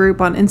friends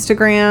group on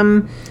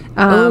Instagram.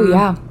 Oh,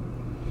 yeah.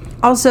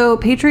 Also,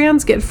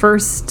 Patreons get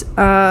first.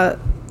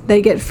 They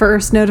get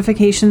first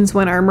notifications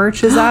when our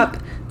merch is up,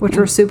 which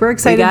we're super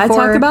excited We gotta for.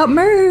 talk about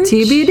merch.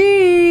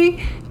 TBD.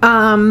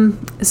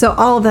 So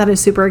all of that is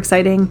super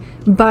exciting.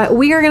 But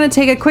we are going to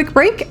take a quick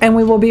break, and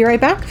we will be right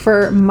back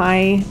for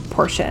my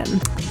portion.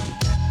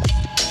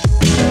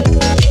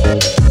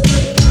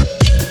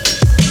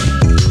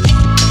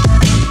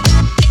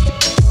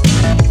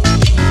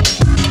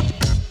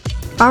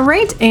 All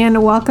right,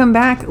 and welcome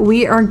back.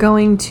 We are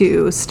going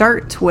to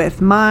start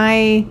with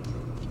my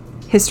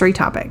history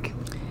topic.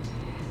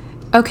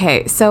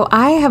 Okay, so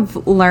I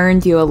have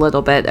learned you a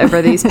little bit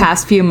over these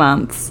past few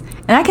months.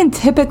 And I can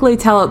typically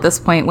tell at this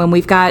point when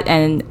we've got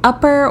an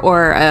upper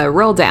or a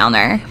real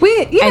downer.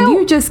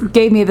 You just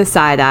gave me the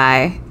side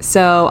eye,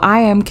 so I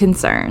am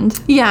concerned.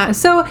 Yeah.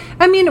 So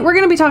I mean, we're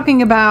going to be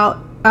talking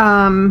about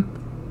Columbine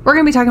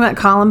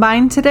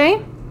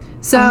today.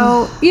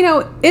 So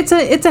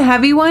it's a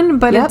heavy one,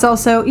 but it's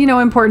also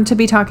important to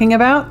be talking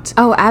about.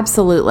 Oh,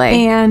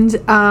 absolutely. And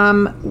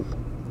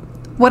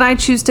what I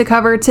choose to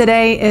cover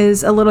today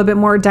is a little bit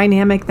more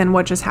dynamic than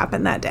what just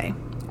happened that day.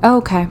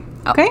 Okay.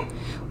 Okay.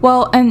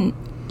 Well, and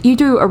you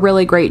do a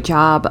really great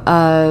job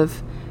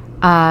of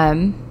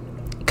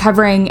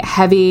covering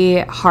heavy,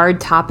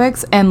 hard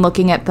topics and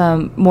looking at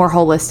them more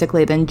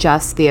holistically than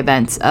just the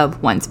events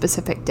of one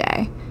specific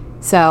day.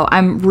 So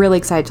I'm really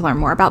excited to learn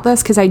more about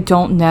this because I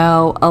don't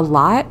know a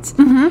lot.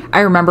 Mm-hmm. I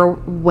remember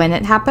when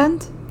it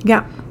happened.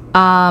 Yeah.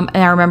 And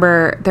I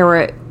remember there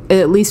were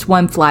at least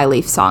one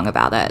Flyleaf song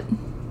about it.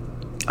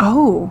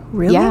 Oh,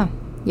 really? Yeah.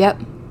 Yep.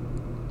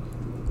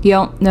 You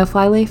don't know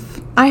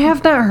Flyleaf? I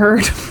have not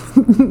heard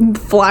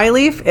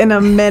Flyleaf in a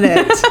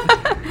minute.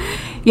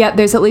 Yeah,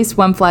 there's at least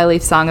one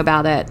Flyleaf song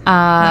about it.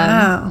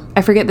 Wow.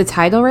 I forget the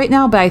title right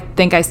now, but I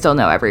think I still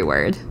know every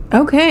word.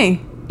 Okay.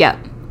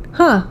 Yep.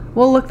 Huh.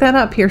 We'll look that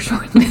up here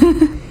shortly.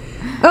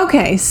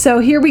 Okay, so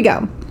here we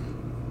go.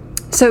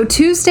 So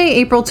Tuesday,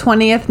 April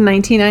 20th,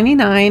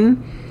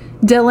 1999,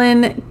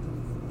 Dylan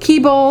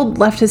Klebold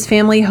left his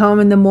family home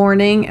in the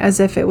morning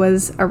as if it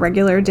was a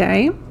regular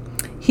day.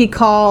 He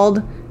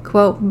called,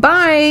 quote,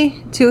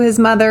 bye to his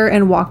mother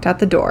and walked out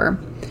the door.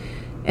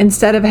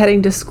 Instead of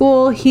heading to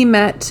school, he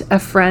met a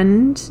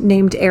friend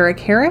named Eric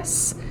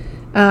Harris,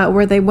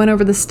 where they went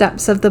over the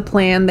steps of the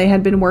plan they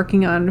had been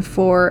working on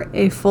for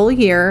a full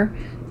year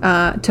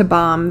to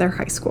bomb their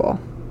high school.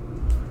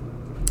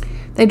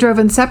 They drove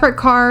in separate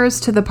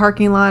cars to the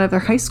parking lot of their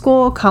high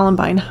school,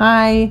 Columbine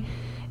High,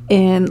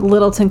 in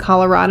Littleton,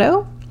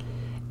 Colorado.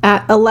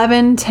 At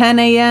 11:10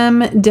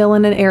 a.m.,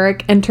 Dylan and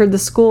Eric entered the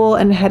school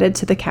and headed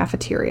to the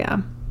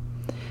cafeteria.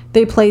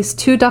 They placed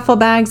 2 duffel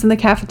bags in the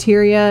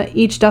cafeteria,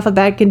 each duffel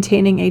bag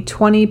containing a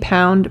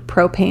 20-pound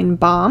propane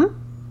bomb.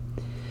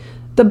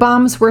 The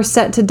bombs were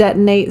set to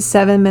detonate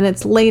 7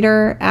 minutes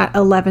later at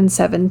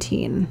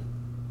 11:17.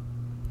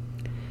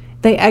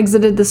 They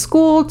exited the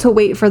school to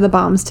wait for the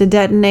bombs to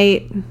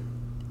detonate,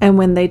 and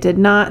when they did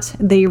not,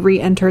 they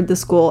re-entered the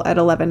school at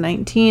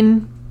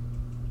 11:19.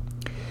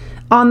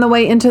 On the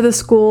way into the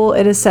school,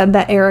 it is said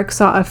that Eric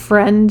saw a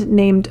friend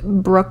named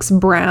Brooks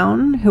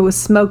Brown who was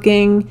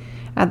smoking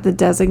at the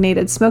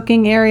designated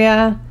smoking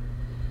area.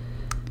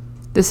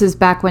 This is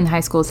back when high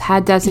schools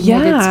had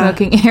designated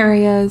smoking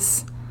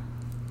areas.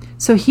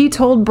 So he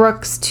told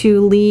Brooks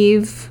to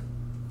leave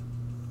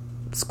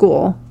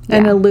school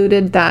and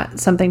alluded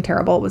that something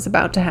terrible was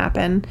about to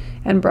happen,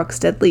 and Brooks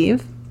did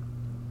leave.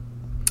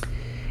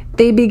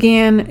 They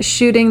began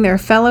shooting their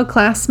fellow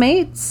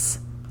classmates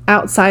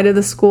outside of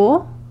the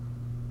school.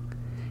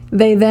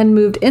 They then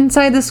moved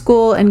inside the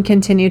school and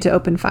continued to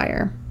open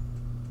fire.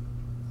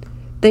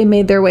 They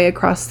made their way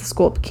across the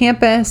school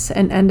campus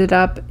and ended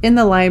up in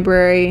the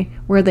library,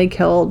 where they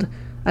killed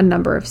a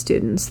number of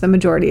students. The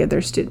majority of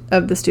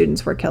the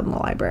students were killed in the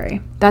library.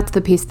 That's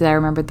the piece that I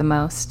remembered the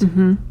most.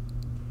 Mm-hmm.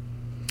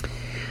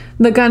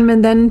 The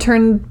gunmen then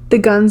turned the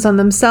guns on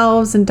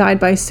themselves and died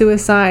by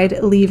suicide,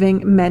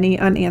 leaving many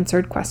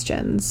unanswered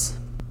questions.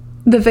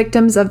 The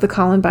victims of the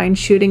Columbine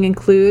shooting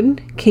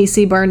include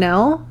Casey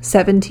Barnell,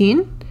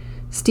 17,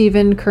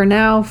 Stephen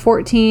Kernow,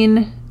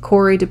 14,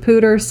 Corey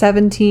DePuter,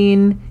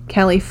 17,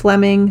 Kelly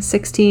Fleming,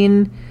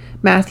 16,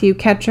 Matthew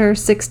Ketcher,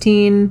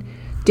 16,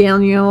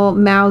 Daniel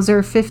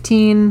Mauser,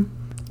 15,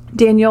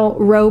 Daniel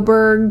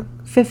Roberg,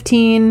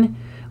 15,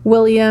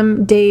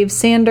 William Dave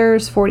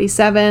Sanders,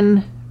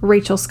 47,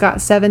 Rachel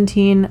Scott,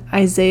 17,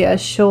 Isaiah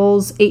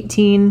Scholes,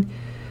 18,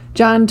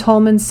 John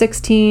Tolman,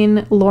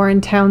 16, Lauren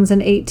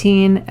Townsend,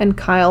 18, and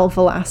Kyle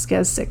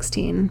Velasquez,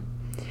 16.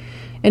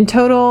 In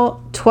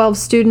total, 12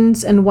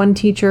 students and 1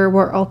 teacher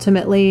were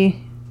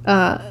ultimately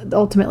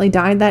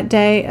died that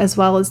day, as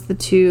well as the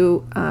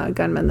 2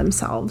 gunmen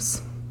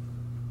themselves.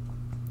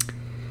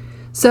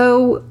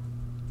 So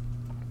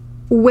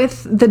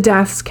with the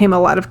deaths came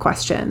a lot of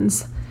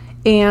questions,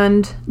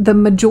 and the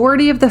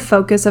majority of the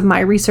focus of my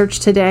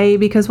research today,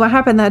 because what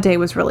happened that day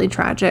was really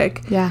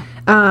tragic. Yeah.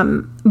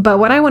 But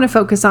what I want to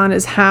focus on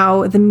is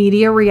how the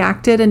media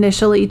reacted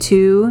initially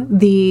to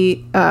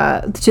the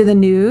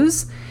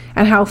news,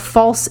 and how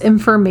false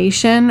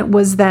information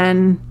was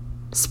then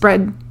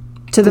spread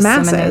to the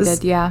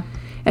masses. Yeah.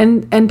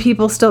 And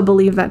people still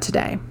believe that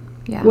today.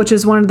 Yeah. Which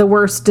is one of the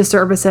worst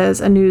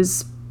disservices a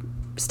news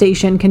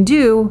station can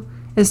do,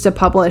 is to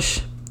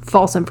publish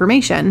false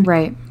information.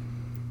 Right.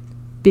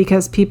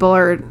 Because people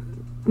are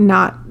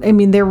not,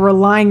 they're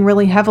relying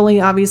really heavily,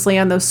 obviously,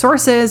 on those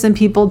sources, and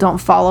people don't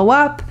follow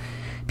up.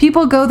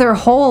 People go their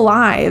whole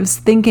lives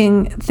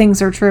thinking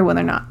things are true when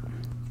they're not.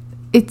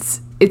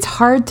 It's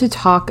hard to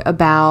talk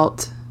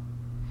about.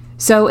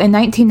 So in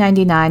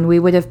 1999, we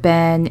would have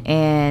been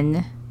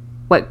in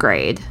what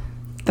grade?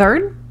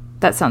 3rd?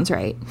 That sounds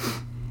right.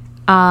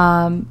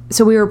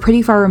 So we were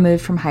pretty far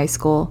removed from high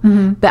school.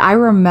 But I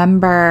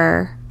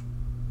remember,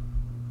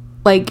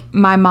 like,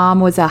 my mom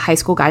was a high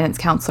school guidance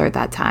counselor at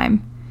that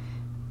time,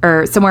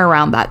 or somewhere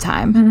around that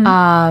time.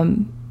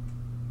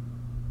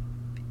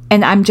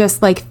 And I'm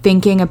just, like,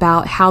 thinking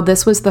about how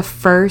this was the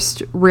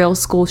first real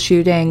school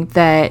shooting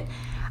that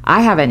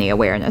I have any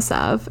awareness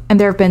of. And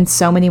there have been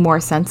so many more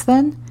since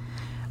then.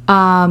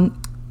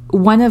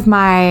 One of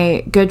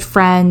my good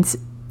friends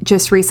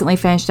just recently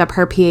finished up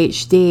her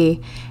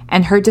PhD,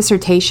 and her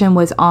dissertation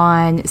was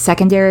on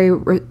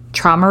secondary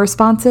trauma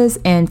responses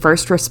in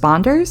first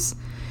responders.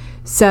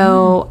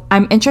 So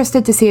I'm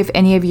interested to see if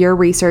any of your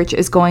research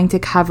is going to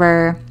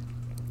cover,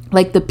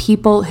 like, the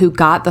people who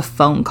got the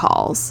phone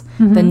calls,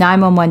 the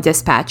 911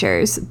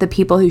 dispatchers, the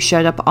people who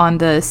showed up on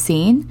the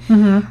scene.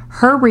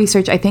 Her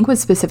research, I think, was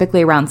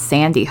specifically around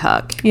Sandy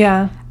Hook.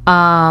 Yeah.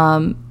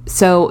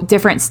 So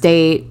different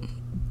state,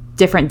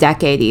 different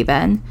decade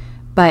even.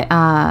 But,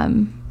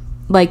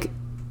 like,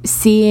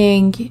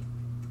 seeing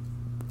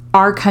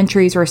our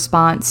country's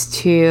response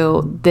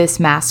to this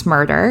mass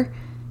murder,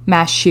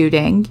 mass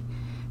shooting,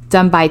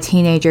 done by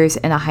teenagers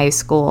in a high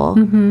school.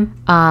 And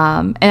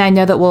I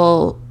know that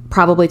we'll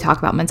probably talk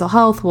about mental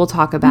health. We'll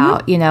talk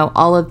about, you know,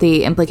 all of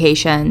the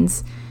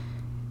implications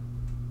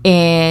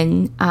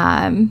in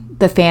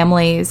the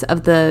families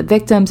of the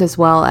victims, as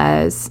well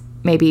as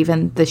maybe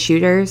even the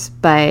shooters.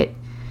 But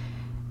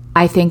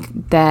I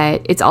think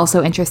that it's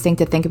also interesting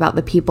to think about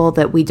the people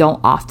that we don't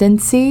often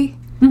see,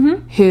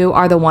 who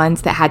are the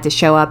ones that had to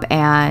show up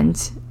and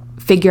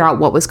figure out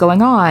what was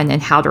going on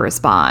and how to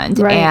respond.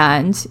 Right.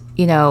 And,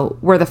 you know,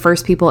 we're the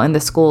first people in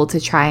the school to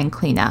try and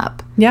clean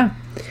up. Yeah.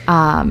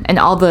 And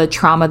all the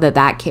trauma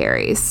that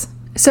carries.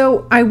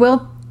 So I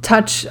will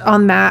touch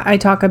on that. I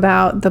talk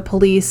about the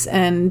police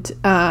and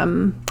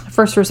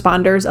first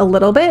responders a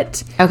little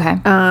bit. Okay.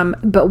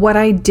 But what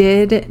I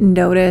did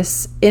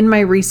notice in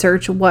my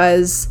research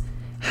was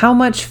how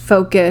much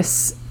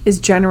focus is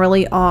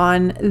generally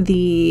on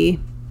the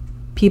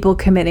people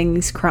committing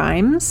these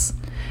crimes,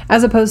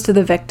 as opposed to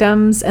the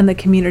victims and the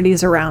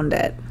communities around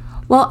it.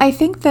 Well, I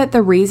think that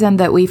the reason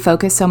that we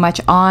focus so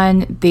much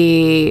on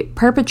the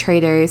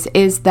perpetrators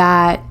is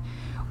that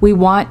we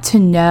want to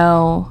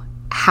know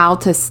how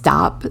to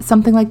stop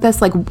something like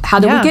this. Like, how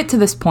do we get to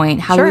this point?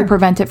 How do we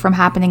prevent it from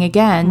happening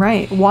again?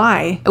 Right.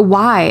 Why?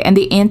 Why? And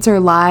the answer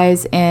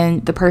lies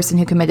in the person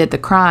who committed the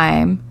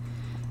crime.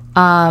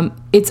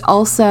 It's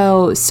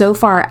also so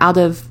far out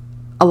of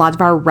a lot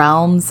of our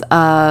realms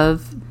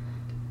of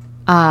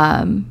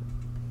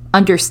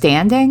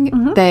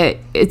understanding that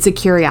it's a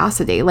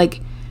curiosity.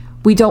 Like,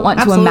 we don't want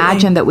to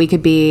imagine that we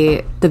could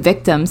be the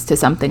victims to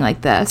something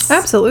like this.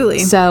 Absolutely.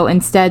 So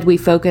instead we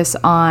focus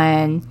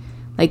on,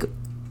 like,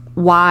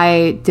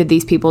 why did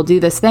these people do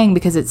this thing?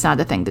 Because it's not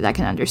a thing that I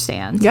can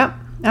understand. Yep,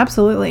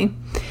 absolutely.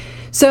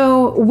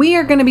 So we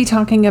are going to be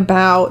talking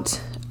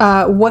about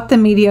what the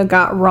media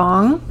got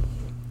wrong.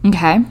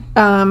 Okay.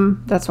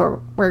 That's what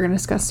we're going to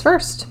discuss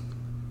first.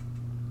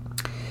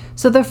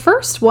 So the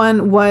first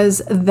one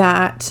was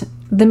that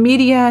the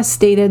media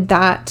stated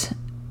that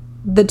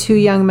the two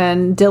young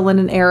men, Dylan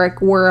and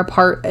Eric, were a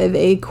part of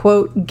a,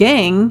 quote,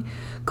 gang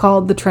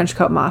called the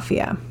Trenchcoat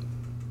Mafia.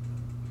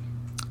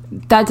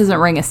 That doesn't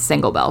ring a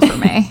single bell for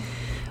me.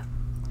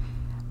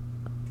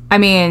 I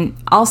mean,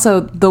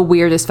 also the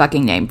weirdest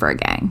fucking name for a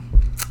gang.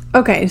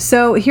 Okay,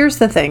 so here's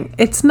the thing.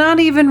 It's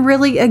not even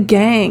really a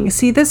gang.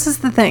 See, this is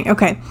the thing.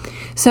 Okay,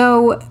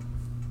 so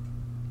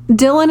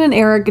Dylan and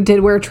Eric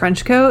did wear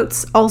trench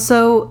coats.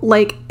 Also,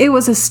 like, it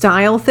was a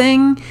style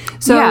thing.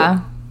 So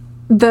yeah.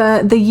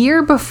 The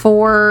year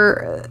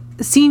before,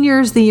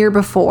 seniors the year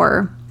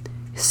before,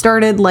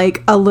 started,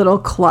 like, a little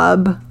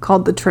club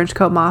called the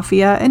Trenchcoat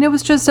Mafia, and it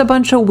was just a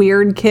bunch of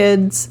weird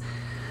kids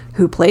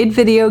who played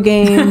video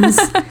games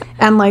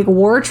and, like,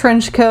 wore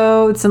trench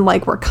coats and,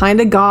 like, were kind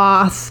of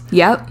goth.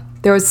 Yep.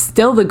 There was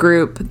still the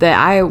group that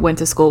I went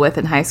to school with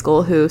in high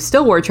school who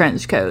still wore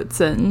trench coats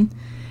and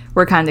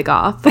were kind of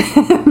goth.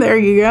 There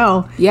you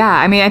go. Yeah,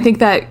 I mean, I think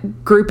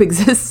that group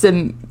exists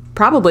in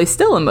probably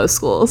still in most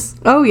schools.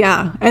 Oh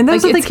yeah, and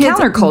those Like, are the it's kids.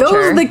 counterculture. Those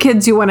are the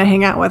kids you want to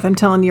hang out with. I'm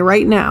telling you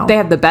right now. They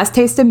have the best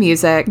taste in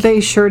music.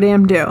 They sure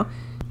damn do.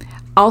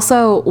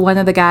 Also, one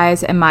of the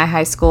guys in my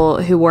high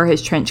school who wore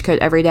his trench coat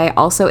every day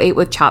also ate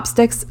with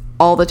chopsticks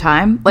all the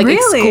time. Like,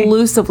 Really?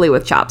 exclusively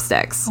with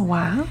chopsticks.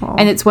 Wow.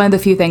 And it's one of the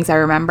few things I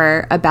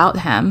remember about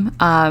him,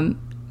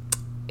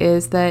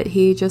 is that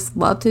he just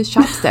loved his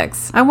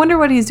chopsticks. I wonder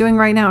what he's doing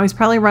right now. He's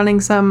probably running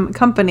some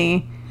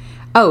company.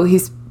 Oh,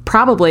 he's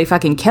probably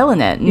fucking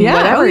killing it and Yeah,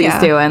 whatever oh, he's yeah.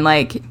 doing.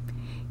 Like,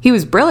 he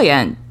was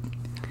brilliant.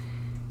 A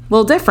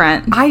little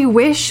different. I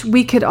wish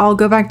we could all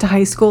go back to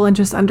high school and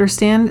just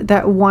understand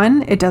that,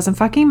 one, it doesn't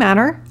fucking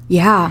matter.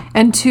 Yeah.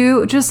 And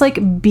two, just,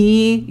 like,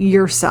 be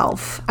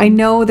yourself. I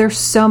know there's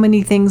so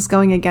many things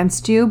going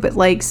against you, but,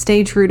 like,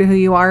 stay true to who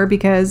you are,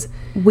 because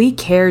We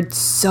cared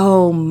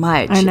so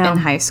much I know. in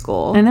high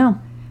school. I know.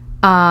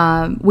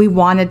 We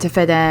wanted to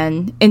fit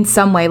in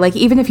some way. Like,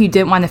 even if you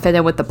didn't want to fit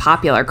in with the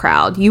popular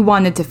crowd, you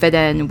wanted to fit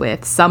in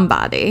with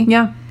somebody.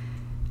 Yeah.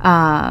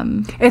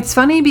 It's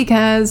funny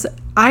because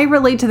I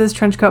relate to this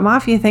trench coat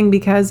mafia thing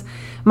because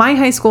my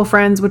high school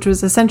friends, which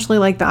was essentially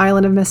like the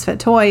island of misfit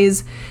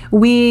toys,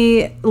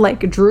 we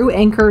like drew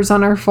anchors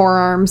on our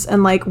forearms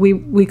and like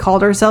we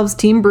called ourselves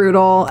Team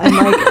Brutal and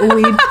like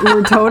we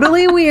were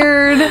totally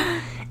weird.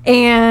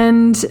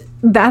 And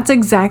that's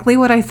exactly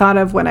what I thought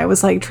of when I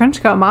was like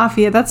trench coat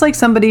mafia. That's like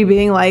somebody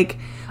being like,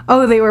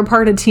 oh, they were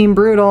part of Team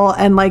Brutal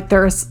and like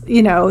there's,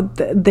 you know,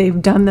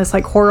 they've done this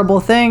like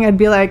horrible thing. I'd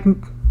be like,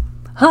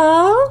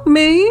 huh?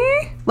 Me?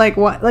 Like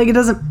what? Like it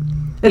doesn't,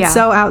 it's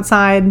so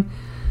outside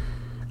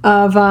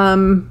of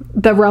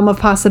the realm of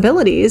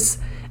possibilities.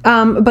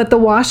 But the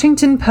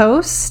Washington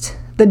Post,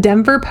 the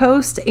Denver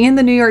Post, and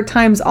the New York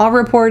Times all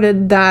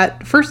reported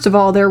that, first of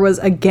all, there was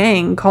a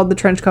gang called the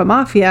Trenchcoat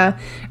Mafia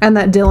and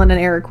that Dylan and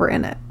Eric were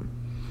in it.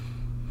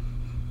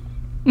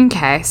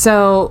 Okay,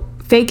 so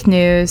fake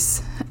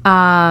news,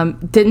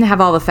 didn't have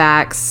all the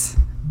facts,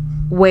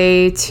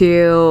 way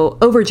to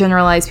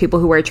overgeneralize people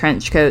who wear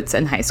trench coats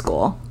in high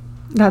school.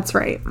 That's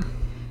right.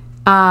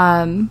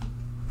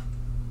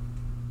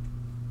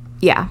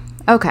 Yeah,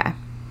 okay.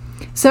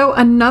 So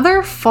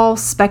another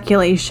false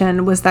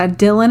speculation was that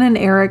Dylan and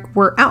Eric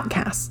were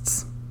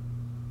outcasts.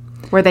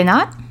 Were they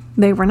not?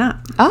 They were not.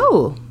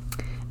 Oh.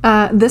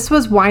 This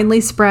was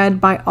widely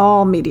spread by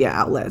all media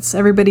outlets.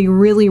 Everybody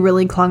really,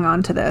 really clung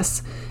on to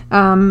this.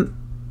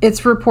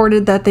 It's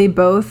reported that they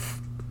both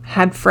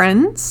had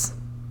friends,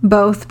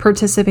 both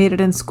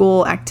participated in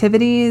school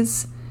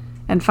activities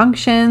and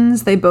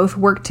functions. They both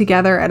worked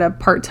together at a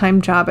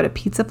part-time job at a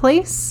pizza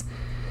place.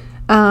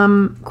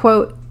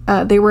 Quote,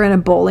 they were in a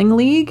bowling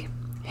league.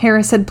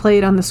 Harris had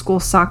played on the school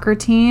soccer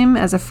team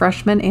as a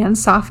freshman and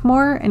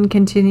sophomore and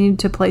continued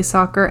to play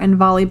soccer and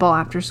volleyball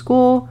after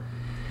school.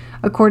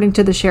 According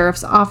to the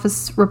sheriff's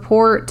office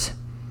report,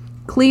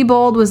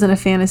 Klebold was in a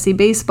fantasy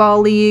baseball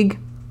league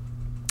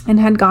and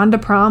had gone to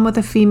prom with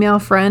a female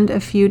friend a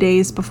few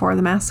days before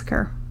the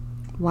massacre.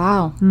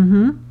 Wow.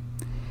 Mm-hmm.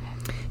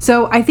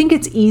 So I think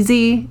it's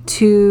easy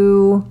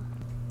to,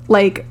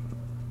 like,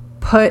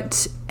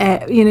 put,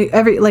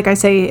 like I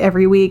say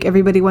every week,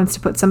 everybody wants to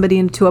put somebody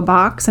into a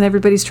box and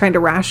everybody's trying to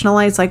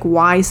rationalize, like,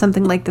 why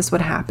something like this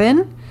would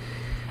happen.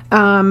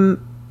 And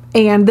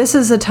this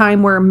is a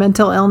time where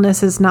mental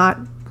illness is not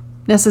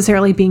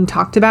necessarily being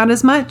talked about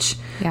as much.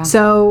 Yeah.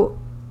 So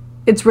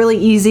it's really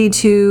easy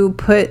to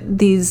put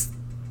these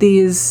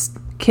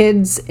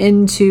kids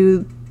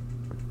into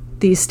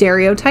these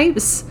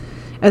stereotypes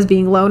as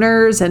being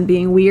loners and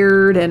being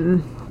weird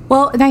and...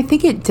 Well, and I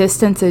think it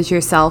distances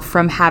yourself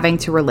from having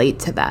to relate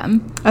to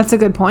them. That's a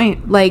good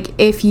point. Like,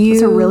 if you...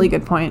 That's a really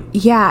good point.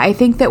 Yeah, I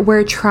think that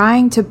we're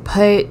trying to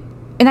put...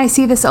 And I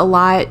see this a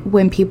lot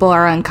when people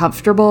are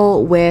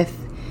uncomfortable with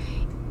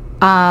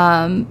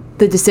the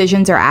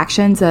decisions or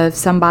actions of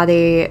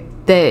somebody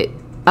that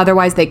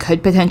otherwise they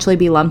could potentially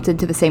be lumped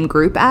into the same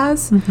group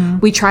as. Mm-hmm.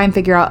 We try and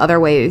figure out other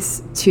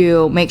ways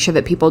to make sure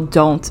that people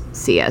don't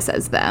see us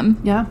as them.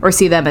 Yeah. Or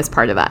see them as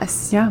part of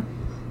us. Yeah.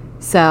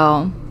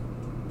 So...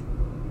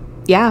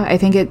 yeah, I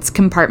think it's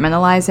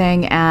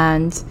compartmentalizing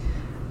and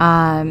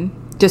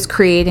just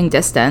creating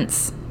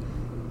distance.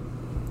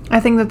 I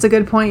think that's a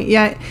good point.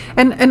 Yeah.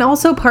 And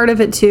also part of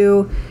it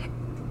too,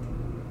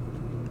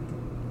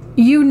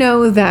 you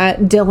know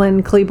that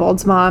Dylan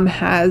Klebold's mom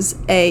has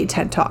a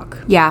TED Talk.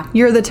 Yeah.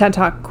 You're the TED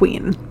Talk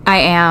queen. I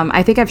am.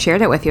 I think I've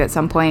shared it with you at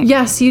some point.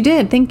 Yes, you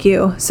did. Thank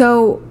you.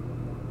 So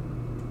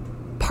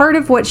part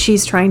of what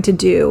she's trying to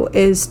do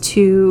is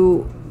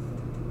to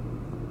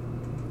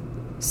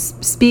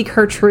speak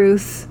her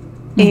truth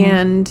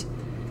and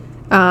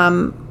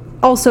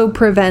also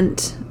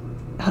prevent,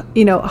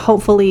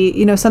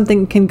 hopefully,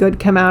 something good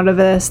come out of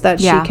this,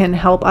 that she can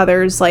help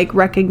others like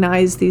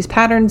recognize these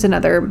patterns in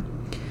other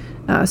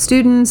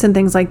students and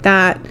things like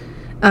that.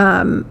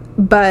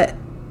 But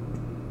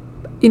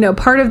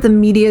part of the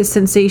media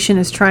sensation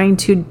is trying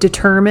to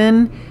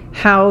determine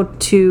how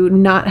to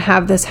not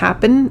have this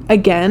happen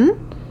again.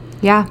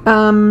 Yeah.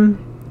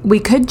 We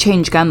could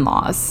change gun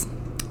laws.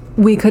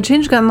 We could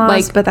change gun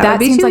laws, but that would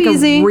be seems too like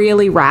easy. A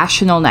really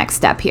rational next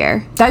step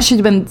here. That should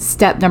have been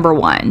step number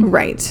 1.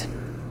 Right.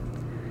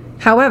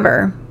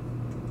 However,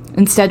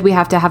 instead we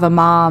have to have a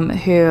mom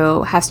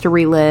who has to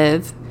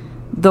relive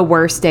the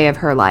worst day of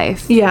her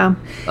life. Yeah.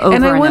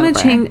 And I want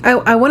to change.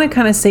 I want to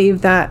kind of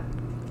save that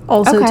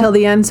also till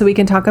the end so we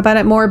can talk about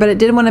it more. But I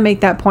did want to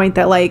make that point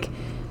that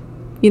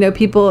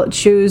people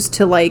choose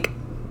to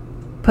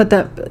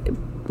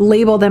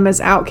label them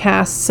as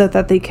outcasts so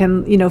that they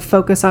can,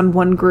 focus on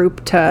one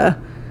group to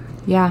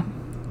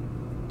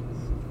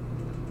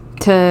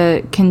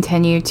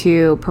continue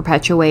to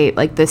perpetuate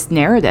this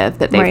narrative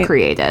that they've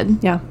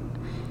created. Yeah.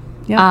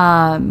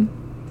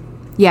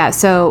 Yeah,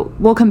 so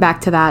we'll come back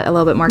to that a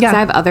little bit more because I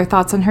have other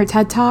thoughts on her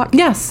TED Talk.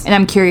 Yes. And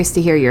I'm curious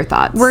to hear your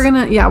thoughts. We're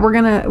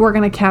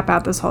gonna cap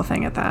out this whole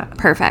thing at that.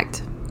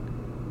 Perfect.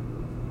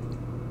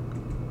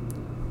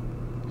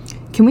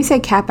 Can we say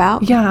cap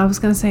out? Yeah, I was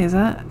gonna say, is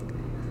that...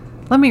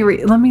 Let me I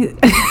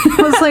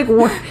was like,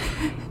 what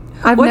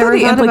are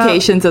the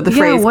implications of the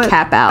phrase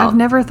cap out? I've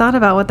never thought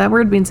about what that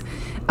word means.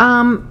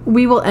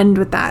 We will end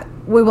with that.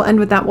 we will end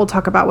with that. We'll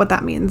talk about what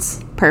that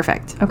means.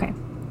 Perfect. Okay.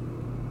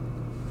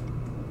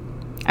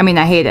 I mean,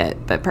 I hate it,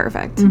 but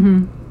perfect.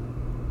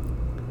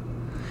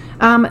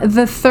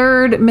 The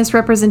third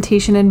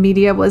misrepresentation in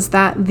media was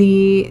that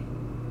the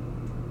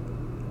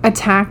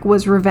attack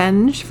was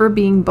revenge for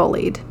being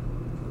bullied.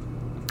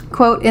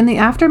 Quote, in the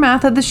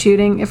aftermath of the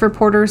shooting, if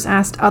reporters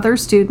asked other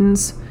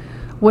students,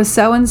 was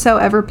so-and-so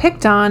ever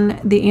picked on,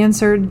 the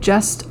answer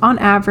just on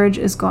average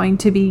is going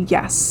to be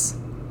yes.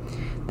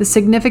 The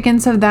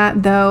significance of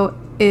that, though,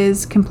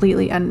 is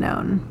completely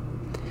unknown.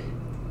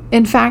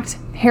 In fact,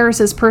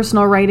 Harris's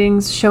personal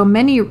writings show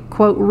many,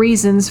 quote,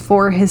 reasons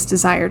for his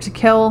desire to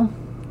kill.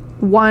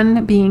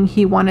 One being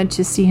he wanted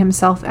to see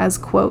himself as,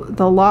 quote,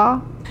 the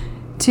law.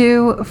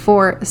 2,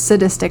 for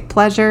sadistic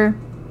pleasure.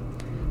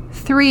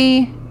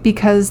 3,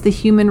 because the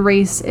human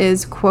race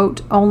is,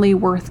 quote, only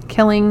worth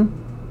killing.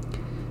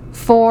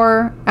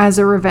 4, as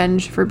a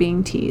revenge for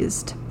being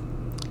teased.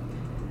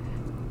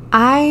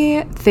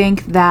 I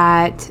think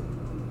that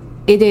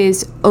it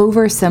is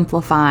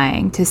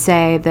oversimplifying to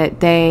say that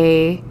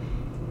they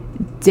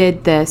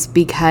did this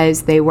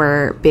because they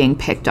were being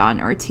picked on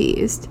or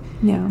teased.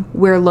 Yeah.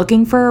 We're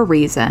looking for a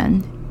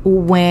reason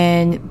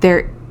when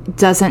there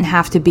doesn't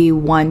have to be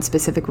one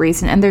specific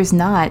reason, and there's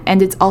not.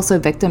 And it's also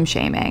victim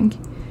shaming.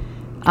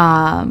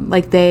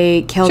 Like,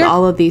 they killed Sure.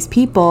 all of these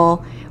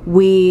people.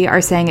 We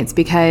are saying it's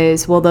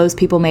because, well, those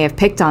people may have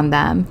picked on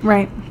them.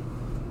 Right.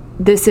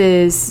 This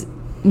is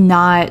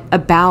not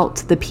about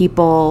the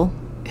people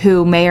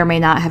who may or may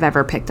not have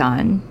ever picked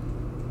on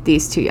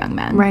these two young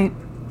men. Right.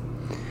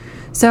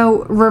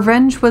 So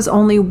revenge was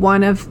only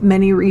one of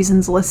many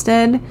reasons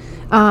listed.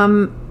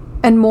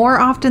 And more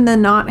often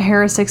than not,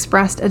 Harris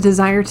expressed a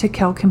desire to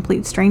kill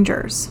complete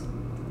strangers.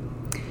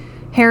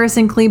 Harris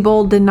and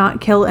Klebold did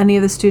not kill any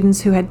of the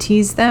students who had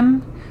teased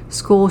them.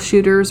 School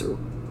shooters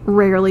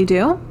rarely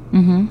do.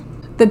 Mm-hmm.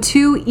 The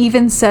two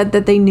even said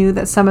that they knew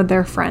that some of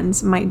their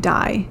friends might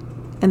die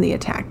in the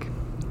attack.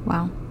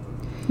 Wow.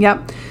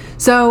 Yep.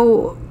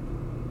 So,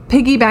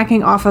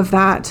 piggybacking off of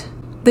that,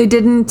 they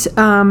didn't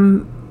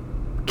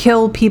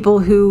kill people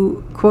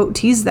who, quote,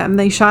 teased them.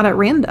 They shot at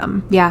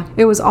random. Yeah.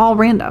 It was all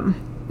random.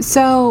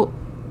 So,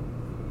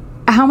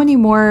 how many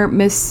more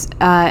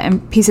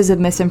pieces of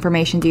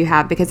misinformation do you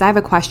have? Because I have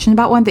a question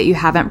about one that you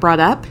haven't brought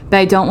up, but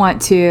I don't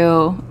want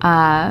to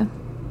I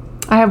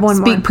have one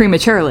speak more.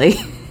 prematurely.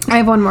 I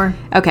have one more.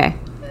 Okay.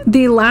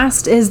 The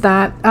last is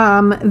that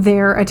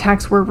their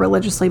attacks were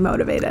religiously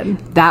motivated.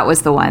 That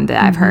was the one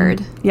that I've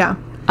heard. Yeah.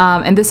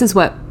 And this is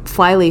what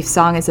Flyleaf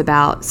Song is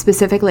about.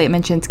 Specifically, it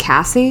mentions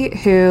Cassie,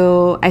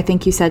 who I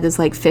think you said is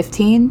like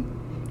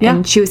 15. Yeah.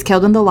 And she was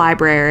killed in the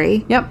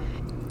library. Yep.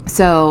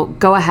 So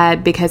go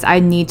ahead, because I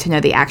need to know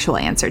the actual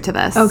answer to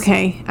this.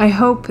 Okay. I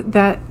hope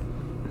that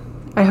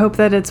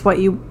it's what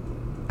you,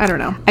 I don't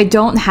know. I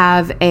don't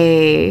have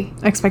a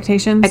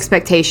Expectations?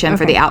 expectation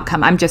for Okay. the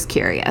outcome. I'm just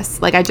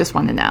curious. Like, I just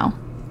want to know.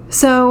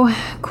 So,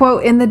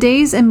 quote, in the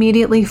days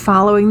immediately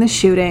following the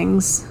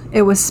shootings,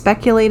 it was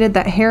speculated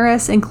that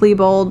Harris and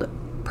Klebold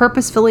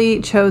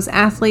purposefully chose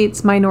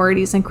athletes,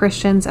 minorities, and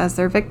Christians as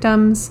their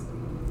victims.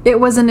 It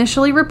was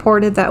initially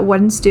reported that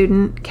one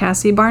student,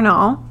 Cassie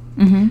Barnall,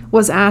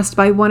 was asked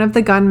by one of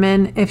the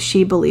gunmen if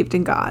she believed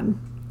in God.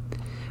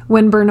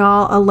 When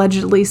Bernal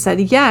allegedly said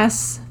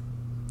yes,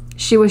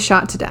 she was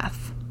shot to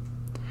death.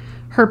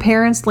 Her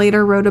parents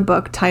later wrote a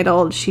book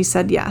titled She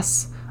Said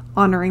Yes,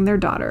 honoring their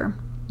daughter.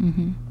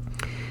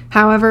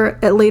 However,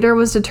 it later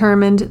was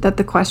determined that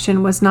the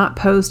question was not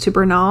posed to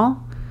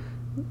Bernal,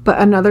 but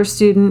another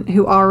student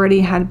who already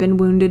had been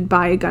wounded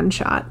by a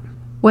gunshot.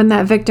 When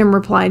that victim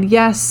replied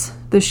yes,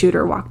 the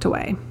shooter walked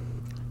away.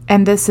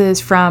 And this is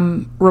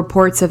from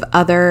reports of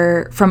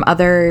other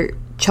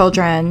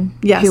children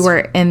Yes. who were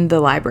in the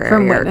library.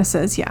 From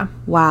witnesses, yeah.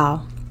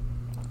 Wow.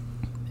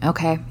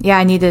 Okay. Yeah,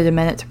 I needed a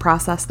minute to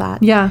process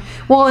that. Yeah.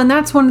 Well, and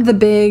that's one of the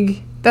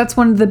big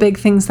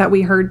things that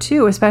we heard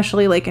too,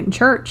 especially like in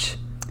church.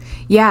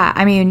 Yeah,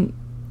 I mean,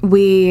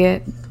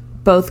 we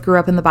both grew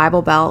up in the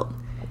Bible Belt,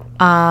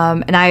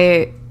 and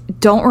I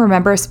don't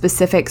remember a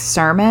specific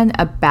sermon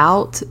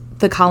about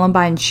the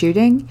Columbine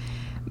shooting.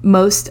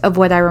 Most of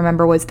what I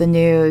remember was the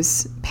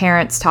news,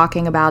 parents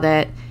talking about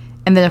it,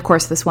 and then, of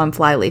course, this one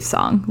Flyleaf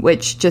Song,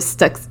 which just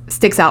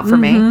sticks out for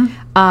me.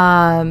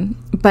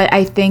 But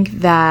I think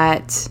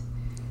that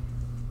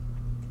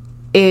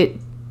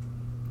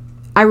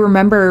I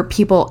remember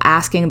people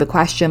asking the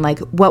question, like,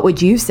 what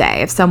would you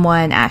say if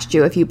someone asked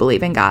you if you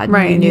believe in God?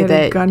 Right. And you You knew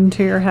had a that. gun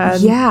to your head.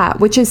 Yeah,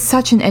 which is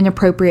such an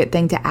inappropriate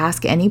thing to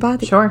ask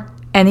anybody. Sure.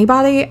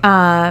 Anybody.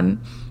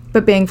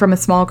 But being from a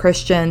small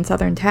Christian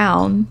southern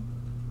town,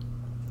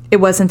 it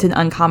wasn't an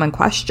uncommon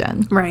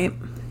question. Right.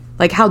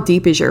 Like, how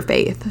deep is your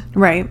faith?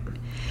 Right.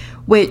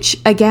 Which,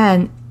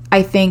 again,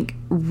 I think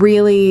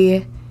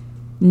really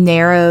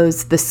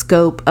narrows the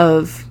scope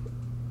of,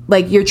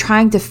 like, you're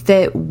trying to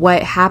fit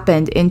what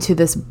happened into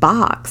this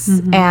box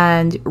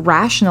and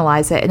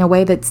rationalize it in a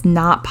way that's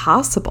not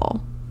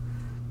possible.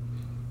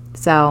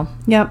 So,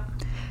 Yep.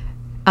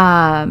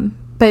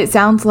 But it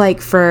sounds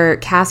like for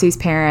Cassie's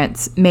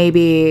parents,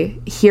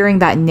 maybe hearing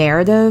that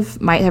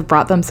narrative might have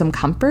brought them some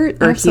comfort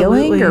or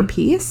Absolutely. healing or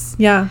peace.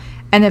 Yeah.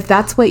 And if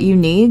that's what you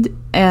need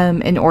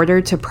in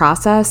order to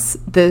process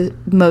the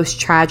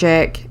most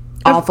tragic,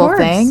 Of awful course.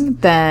 thing,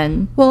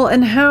 then Well,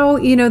 and how,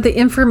 the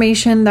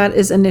information that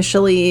is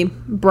initially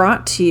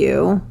brought to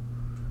you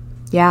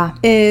yeah.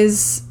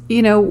 is,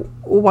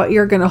 what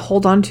you're going to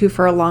hold on to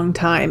for a long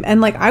time. And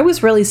like, I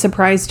was really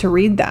surprised to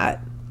read that,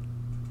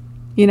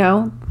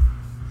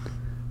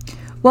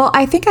 Well,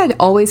 I think I'd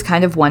always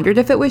kind of wondered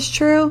if it was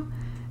true,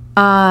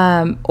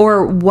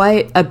 or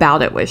what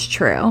about it was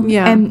true.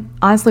 Yeah. And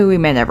honestly, we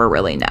may never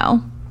really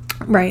know.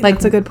 Right. Like-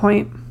 That's a good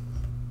point.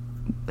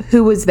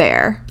 Who was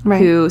there?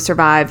 Right. Who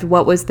survived?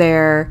 What was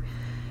their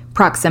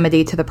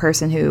proximity to the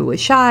person who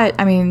was shot?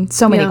 I mean,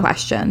 so many Yeah.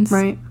 questions.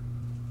 Right.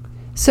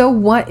 So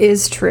what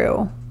is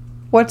true?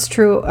 What's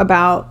true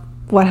about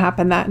what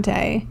happened that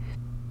day?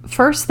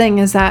 First thing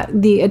is that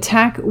the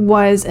attack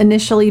was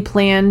initially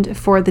planned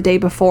for the day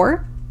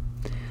before,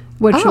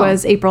 which Oh.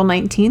 was April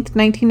 19th,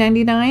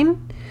 1999,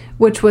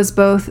 which was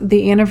both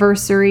the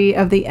anniversary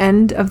of the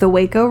end of the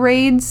Waco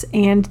raids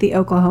and the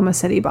Oklahoma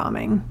City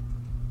bombing.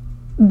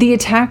 The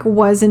attack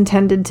was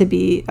intended to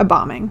be a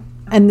bombing,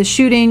 and the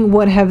shooting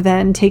would have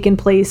then taken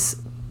place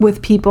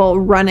with people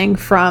running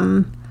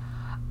from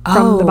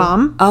the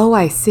bomb. Oh,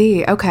 I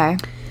see. Okay.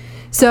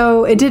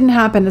 So it didn't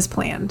happen as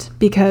planned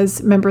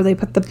because remember they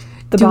put the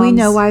Do we bombs,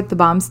 know why the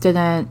bombs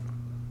didn't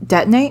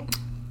detonate?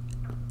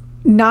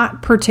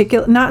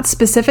 not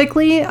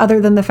specifically, other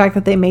than the fact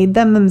that they made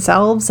them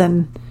themselves,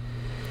 and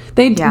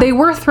they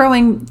were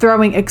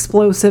throwing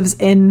explosives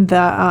in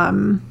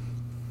the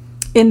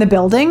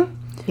building.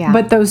 Yeah.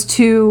 But those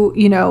two,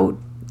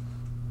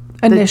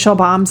 initial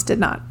bombs did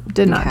not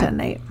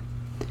detonate.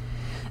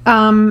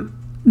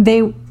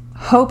 They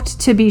hoped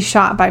to be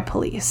shot by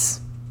police.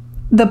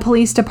 The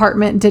police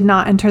department did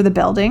not enter the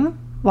building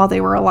while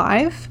they were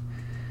alive,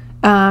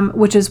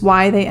 which is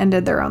why they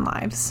ended their own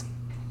lives.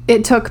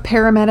 It took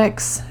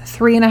paramedics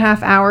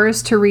 3.5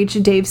 hours to reach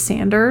Dave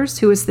Sanders,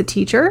 who was the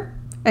teacher,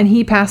 and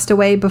he passed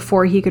away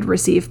before he could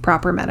receive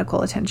proper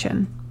medical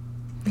attention.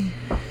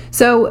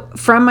 So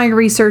from my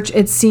research,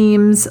 it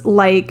seems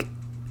like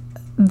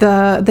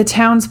the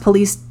town's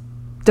police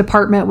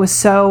department was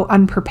so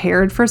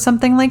unprepared for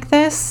something like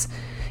this,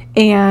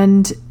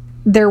 and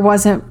there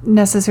wasn't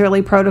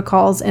necessarily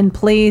protocols in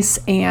place.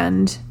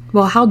 And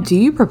Well, how do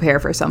you prepare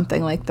for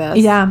something like this?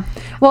 yeah,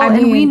 well, I and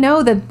we mean-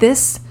 know that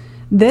this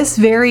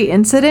very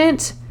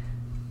incident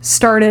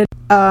started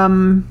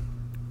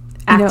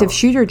Active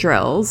shooter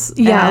drills.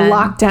 and-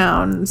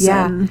 lockdowns.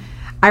 Yeah. And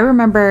I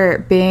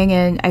remember being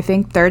in, I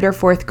think, 3rd or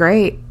 4th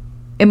grade.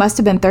 It must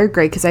have been 3rd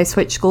grade because I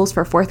switched schools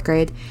for 4th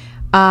grade.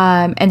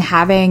 And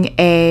having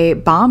a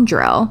bomb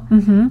drill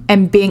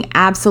and being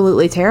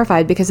absolutely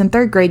terrified because in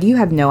 3rd grade, you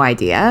have no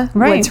idea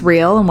Right. what's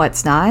real and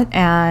what's not.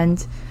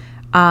 And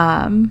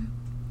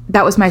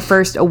that was my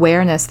first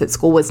awareness that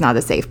school was not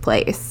a safe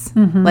place.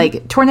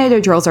 Like, tornado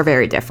drills are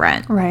very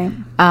different. right.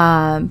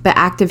 But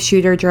active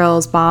shooter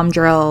drills, bomb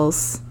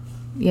drills,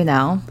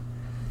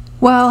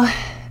 Well,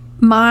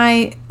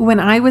 when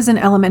I was in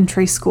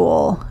elementary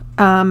school,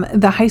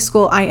 the high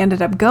school I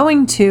ended up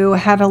going to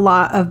had a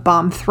lot of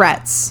bomb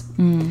threats.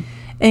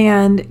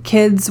 And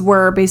kids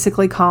were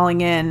basically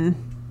calling in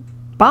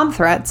bomb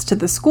threats to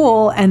the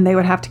school, and they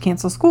would have to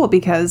cancel school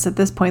because at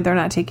this point they're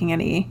not taking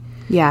any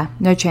Yeah,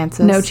 no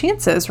chances. no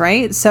chances,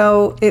 right?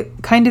 So it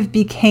kind of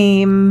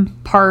became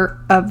part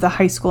of the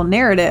high school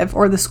narrative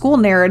or the school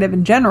narrative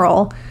in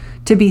general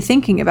to be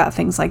thinking about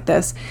things like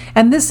this.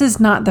 And this is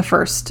not the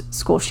first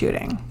school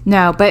shooting.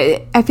 No,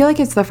 but I feel like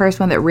it's the first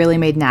one that really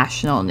made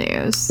national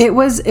news. It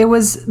was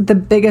the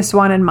biggest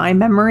one in my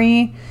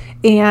memory,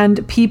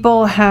 and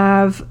people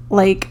have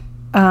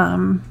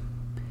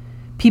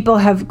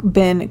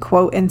been,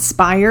 quote,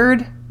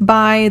 inspired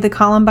by the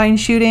Columbine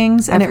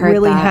shootings, and I've it heard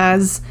really that.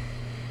 has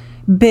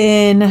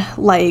been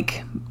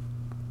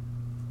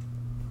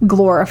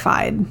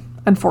glorified,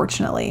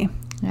 unfortunately,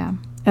 Yeah.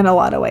 in a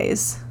lot of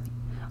ways.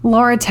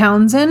 Laura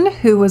Townsend,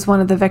 who was one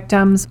of the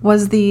victims,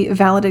 was the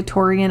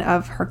valedictorian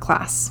of her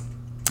class.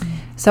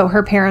 So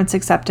her parents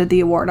accepted the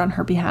award on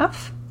her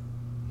behalf.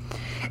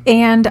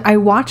 And I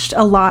watched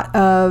a lot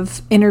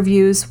of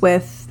interviews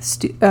with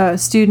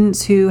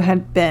students who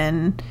had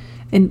been,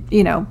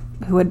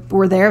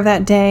 were there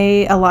that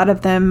day. A lot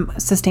of them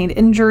sustained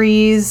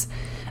injuries.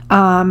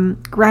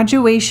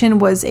 Graduation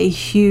was a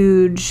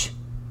huge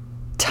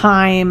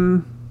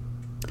time,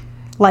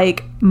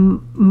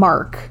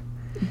 mark.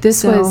 This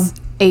So- was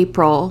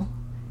April.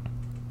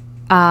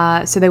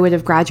 So they would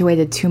have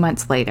graduated 2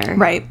 months later.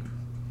 Right.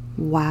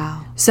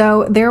 Wow.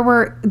 So there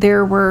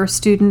were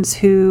students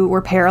who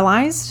were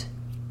paralyzed,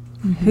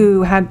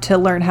 who had to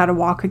learn how to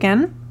walk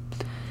again.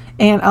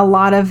 And a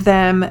lot of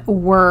them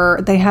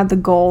they had the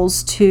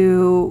goals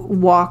to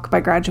walk by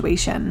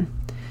graduation.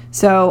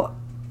 So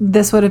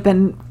this would have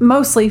been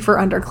mostly for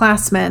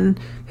underclassmen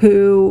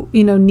who,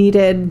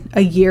 needed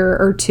a year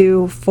or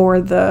two for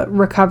the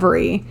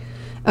recovery.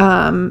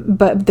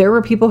 But there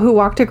were people who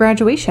walked to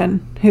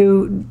graduation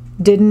who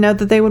didn't know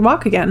that they would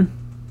walk again.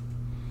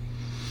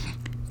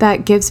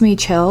 That gives me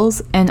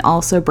chills and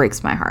also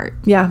breaks my heart.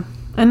 Yeah,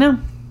 I know.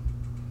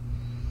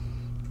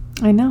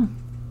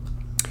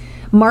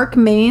 Mark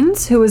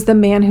Maines, who was the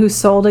man who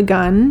sold a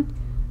gun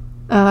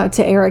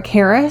to Eric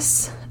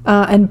Harris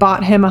and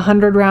bought him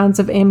 100 rounds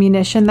of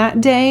ammunition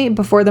that day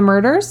before the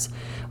murders,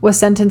 was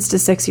sentenced to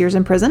 6 years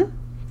in prison.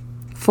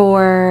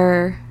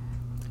 For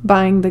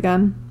buying the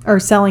gun or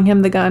selling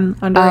him the gun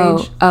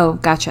underage. Oh,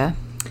 gotcha.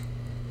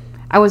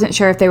 I wasn't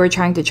sure if they were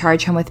trying to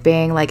charge him with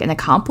being like an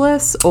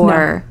accomplice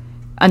or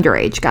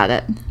underage. Got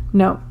it.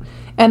 No.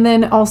 And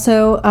then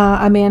also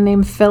a man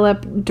named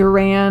Philip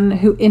Duran,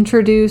 who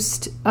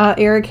introduced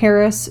Eric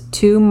Harris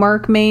to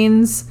Mark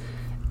Maines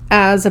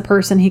as a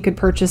person he could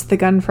purchase the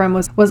gun from,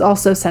 was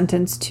also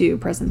sentenced to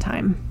prison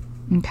time.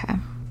 Okay.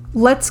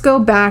 Let's go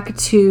back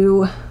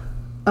to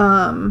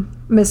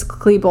Miss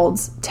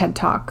Klebold's TED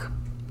Talk.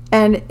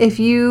 And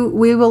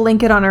we will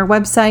link it on our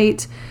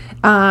website.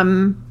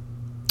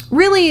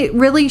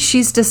 Really,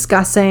 she's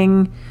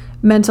discussing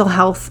mental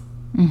health,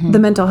 the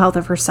mental health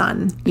of her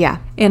son. Yeah.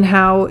 And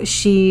how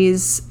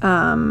she's,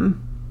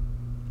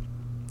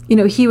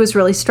 he was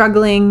really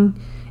struggling,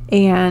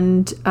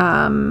 and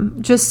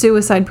just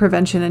suicide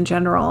prevention in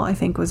general, I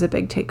think, was a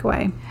big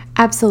takeaway.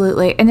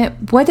 Absolutely.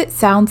 And what it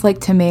sounds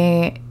like to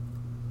me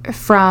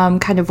from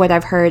kind of what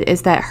I've heard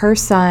is that her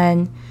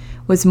son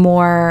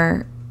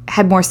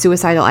had more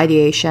suicidal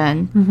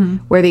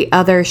ideation, where the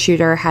other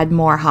shooter had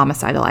more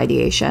homicidal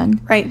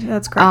ideation. Right,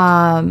 that's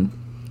correct.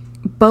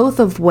 Both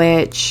of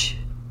which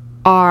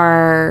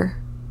are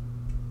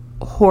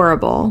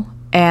horrible,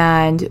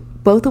 and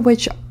both of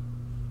which,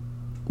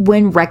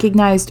 when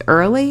recognized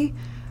early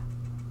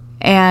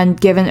and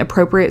given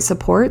appropriate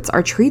supports,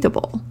 are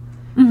treatable.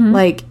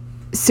 Like,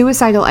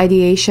 suicidal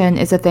ideation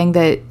is a thing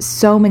that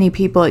so many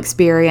people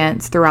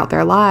experience throughout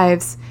their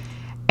lives,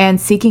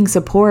 and seeking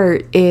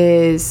support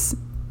is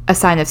a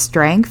sign of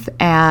strength,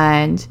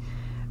 and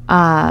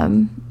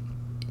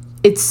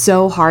it's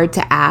so hard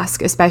to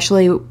ask,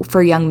 especially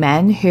for young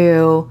men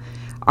who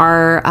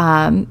our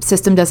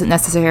system doesn't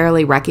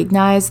necessarily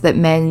recognize that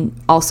men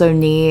also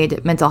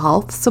need mental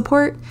health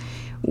support.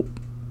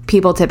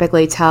 People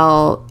typically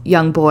tell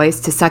young boys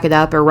to suck it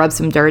up or rub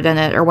some dirt in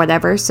it or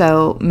whatever,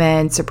 so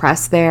men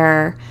suppress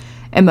their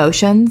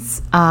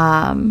emotions.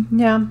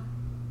 Yeah.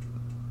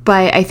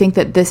 But I think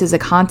that this is a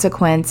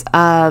consequence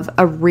of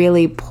a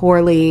really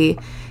poorly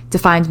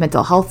defined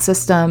mental health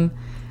system,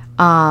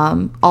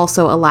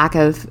 also a lack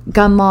of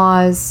gun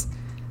laws.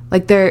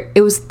 Like,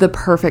 it was the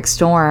perfect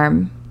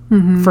storm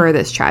for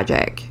this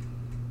tragic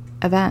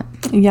event.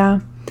 Yeah.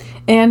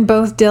 And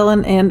both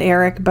Dylan and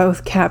Eric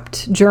both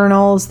kept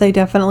journals. They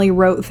definitely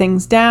wrote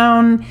things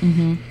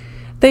down.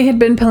 They had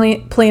been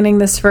planning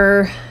this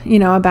for,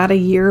 about a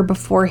year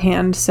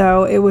beforehand.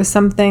 So it was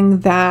something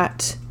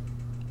that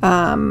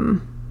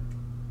kind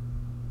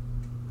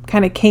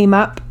of came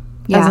up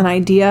as an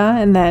idea,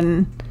 and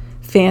then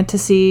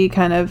fantasy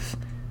kind of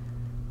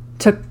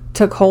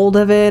took hold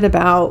of it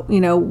about,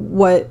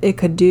 what it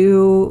could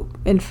do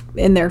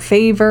in their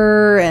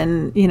favor.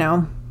 And,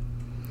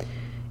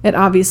 it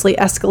obviously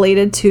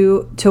escalated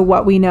to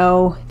what we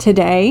know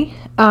today.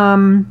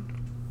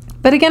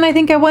 But again, I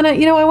think I want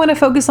to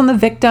focus on the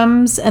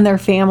victims and their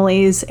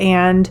families.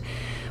 And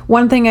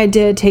one thing I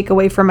did take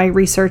away from my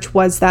research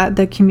was that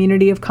the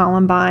community of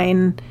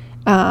Columbine,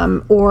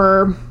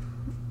 or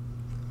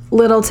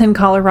Littleton,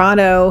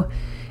 Colorado,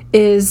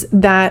 is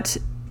that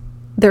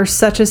there's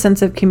such a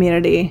sense of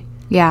community.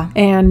 Yeah.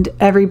 And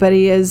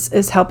everybody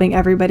is helping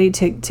everybody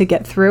to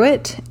get through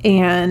it,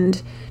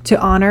 and to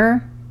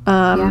honor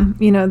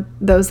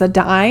those that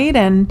died,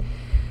 and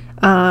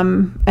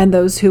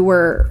those who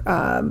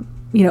were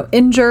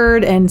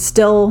injured and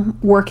still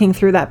working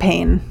through that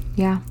pain.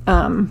 Yeah.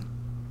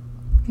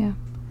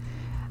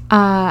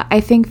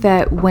 I think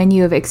that when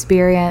you have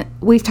experienced,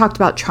 we've talked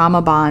about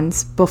trauma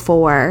bonds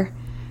before,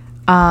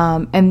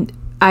 and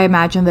I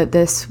imagine that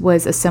this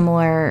was a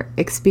similar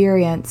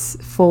experience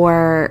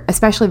for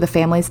especially the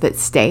families that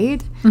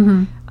stayed,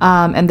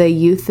 and the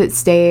youth that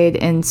stayed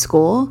in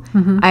school.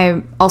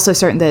 I'm also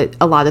certain that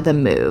a lot of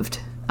them moved,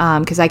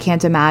 because I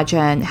can't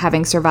imagine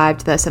having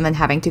survived this and then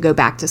having to go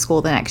back to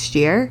school the next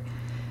year.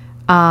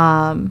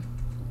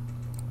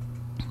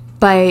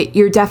 But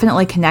you're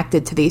definitely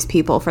connected to these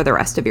people for the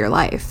rest of your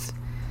life.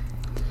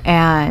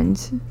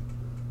 And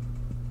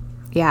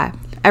yeah,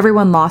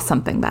 everyone lost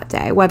something that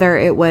day, whether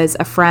it was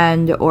a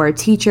friend or a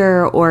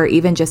teacher or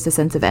even just a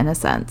sense of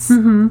innocence,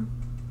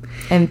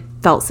 and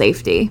felt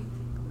safety.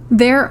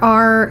 There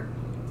are,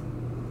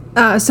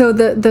 so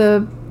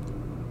the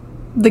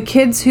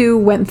kids who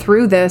went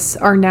through this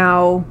are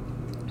now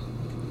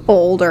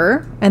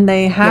older, and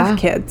they have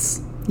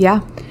kids.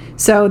 Yeah.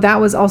 So that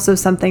was also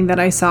something that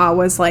I saw,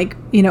 was like,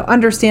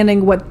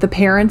 understanding what their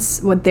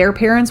parents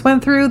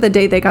went through the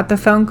day they got the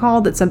phone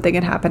call that something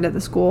had happened at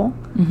the school.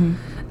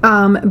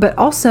 But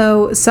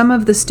also some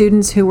of the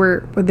students who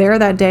were there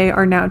that day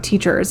are now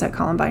teachers at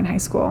Columbine High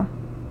School.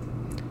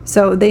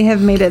 So they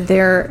have made it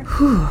their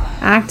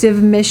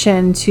active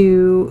mission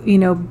to,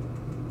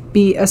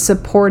 be a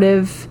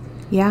supportive,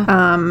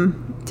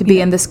 to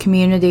be in this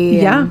community.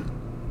 Yeah.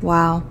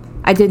 Wow.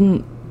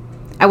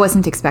 I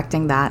wasn't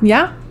expecting that.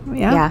 Yeah.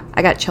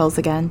 I got chills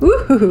again.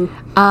 Ooh.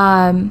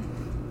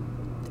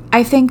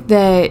 I think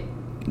that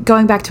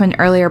going back to an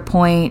earlier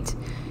point,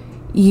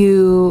 we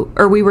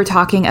were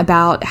talking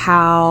about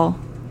how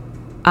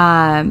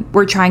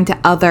we're trying to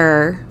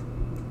other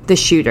the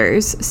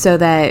shooters so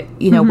that,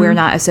 we're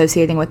not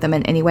associating with them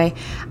in any way.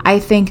 I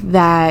think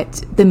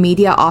that the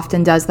media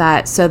often does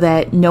that so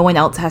that no one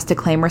else has to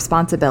claim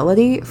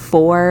responsibility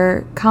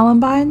for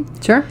Columbine.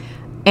 Sure.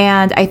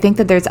 And I think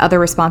that there's other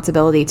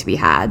responsibility to be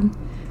had.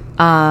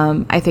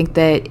 I think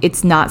that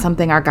it's not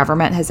something our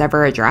government has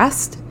ever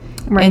addressed.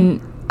 Right.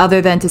 And other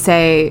than to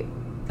say,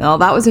 well,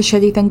 that was a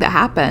shitty thing that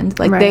happened.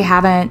 Like, they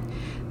haven't,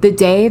 the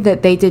day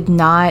that they did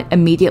not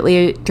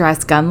immediately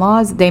address gun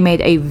laws, they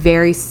made a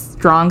very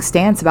strong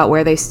stance about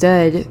where they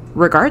stood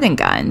regarding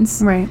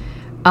guns. Right.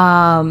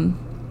 So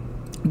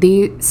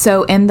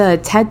in the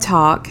TED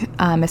Talk,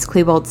 Miss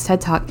Klebold's TED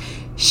Talk,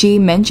 she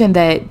mentioned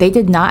that they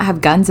did not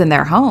have guns in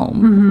their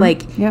home.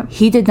 Like,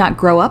 he did not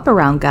grow up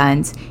around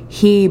guns.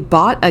 He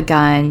bought a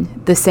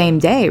gun the same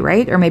day,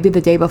 right? Or maybe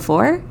the day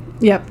before?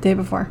 Yep, day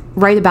before.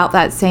 Right about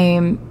that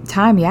same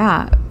time,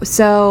 yeah.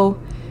 So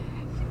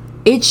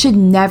it should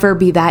never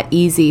be that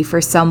easy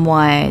for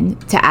someone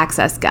to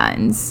access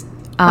guns.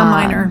 A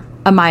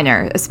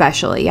minor,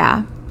 especially,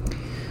 yeah.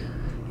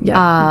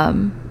 Yeah.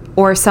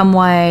 Or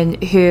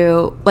someone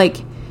who, like,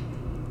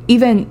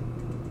 even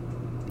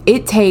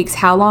it takes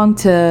how long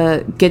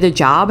to get a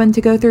job and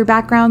to go through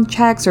background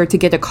checks or to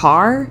get a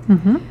car?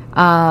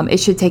 It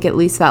should take at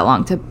least that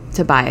long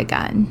to buy a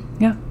gun.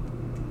 Yeah.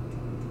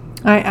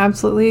 I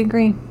absolutely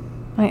agree.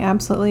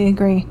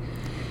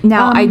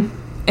 Now, I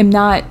am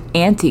not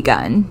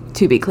anti-gun,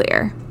 to be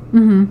clear.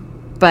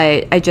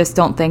 But I just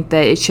don't think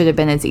that it should have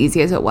been as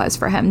easy as it was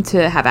for him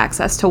to have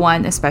access to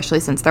one, especially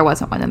since there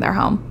wasn't one in their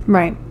home.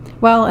 Right.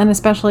 Well, and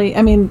especially,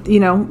 I mean,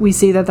 we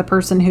see that the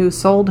person who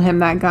sold him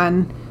that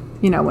gun,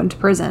 went to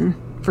prison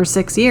for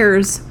 6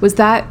 years. Was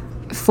that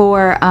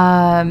for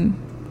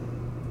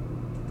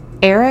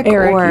Eric?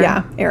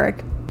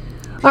 Eric.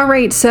 All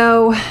right.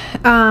 So,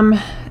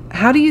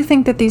 how do you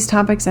think that these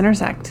topics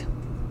intersect?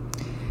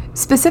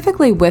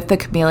 Specifically with the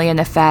chameleon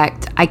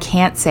effect, I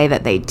can't say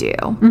that they do.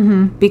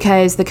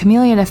 Because the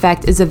chameleon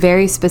effect is a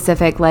very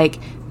specific, like,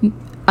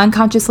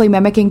 unconsciously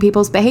mimicking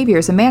people's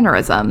behaviors and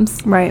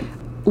mannerisms. Right.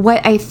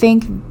 What I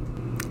think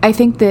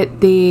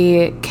that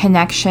the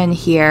connection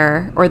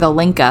here, or the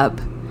link up,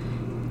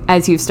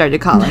 as you've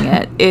started calling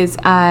it, is,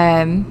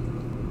 I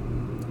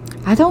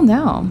don't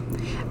know.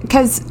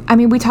 Because, I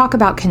mean, we talk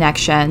about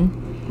connection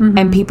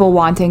and people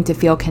wanting to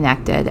feel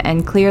connected,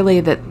 and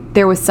clearly that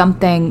there was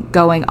something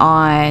going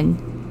on,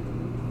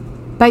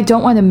 but I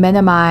don't want to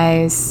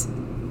minimize.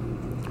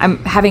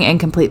 I'm having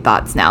incomplete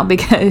thoughts now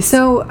because.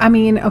 So, I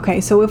mean, okay,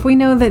 so if we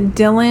know that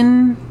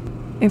Dylan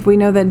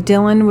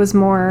was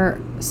more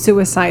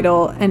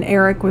suicidal and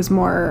Eric was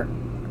more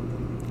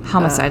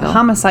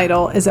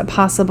homicidal, is it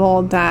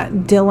possible that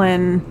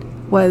Dylan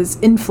was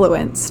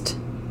influenced?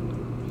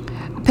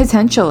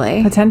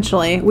 Potentially.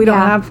 We don't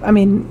have, I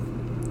mean,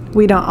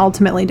 we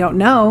don't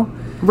know.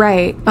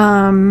 Right.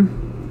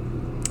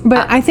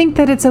 But I think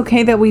that it's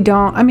okay that we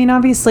don't. I mean,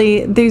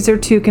 obviously, these are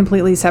two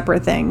completely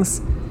separate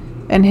things.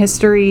 And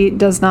history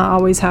does not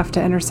always have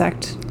to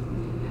intersect.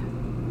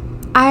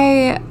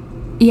 I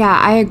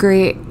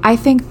agree. I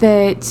think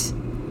that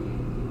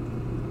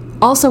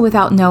also,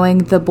 without knowing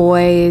the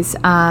boys'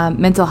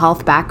 mental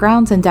health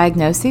backgrounds and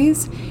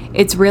diagnoses,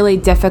 it's really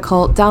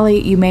difficult.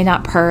 Dolly, you may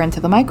not purr into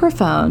the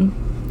microphone.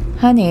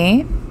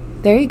 Honey,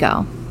 there you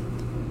go.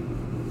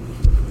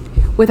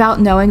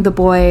 Without knowing the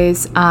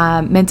boys'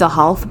 mental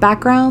health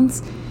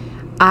backgrounds,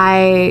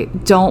 I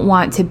don't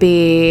want to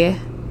be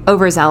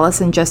overzealous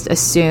and just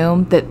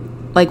assume that,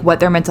 like, what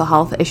their mental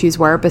health issues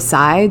were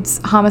besides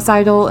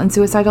homicidal and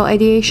suicidal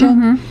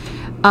ideation.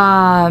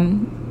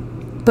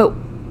 But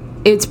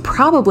it's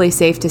probably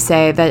safe to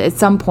say that at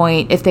some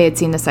point, if they had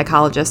seen a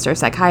psychologist or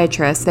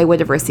psychiatrist, they would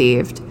have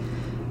received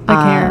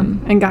care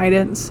and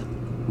guidance.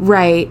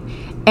 Right.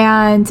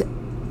 And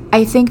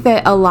I think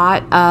that a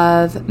lot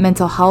of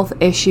mental health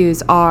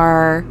issues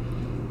are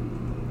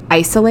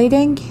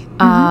isolating.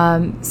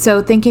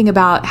 So thinking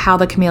about how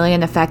the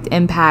chameleon effect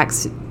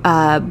impacts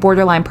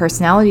borderline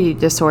personality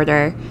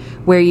disorder,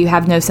 where you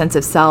have no sense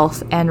of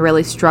self and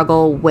really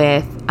struggle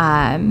with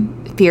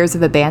fears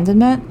of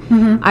abandonment,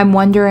 I'm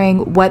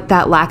wondering what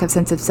that lack of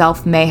sense of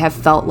self may have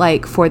felt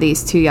like for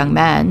these two young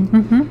men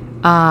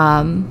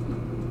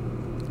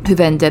who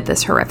then did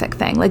this horrific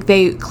thing. Like,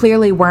 they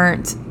clearly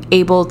weren't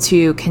able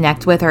to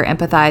connect with or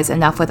empathize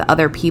enough with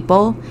other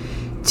people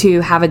to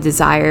have a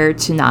desire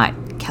to not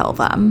kill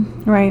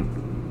them. Right.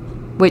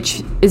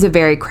 Which is a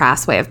very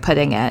crass way of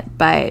putting it,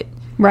 but...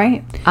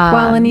 Right.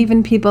 Well, and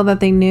even people that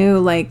they knew,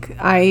 like,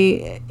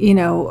 I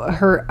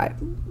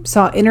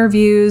saw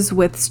interviews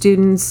with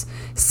students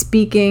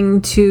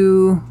speaking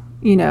to,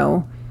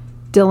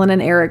 Dylan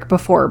and Eric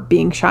before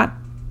being shot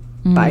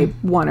by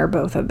one or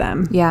both of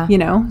them.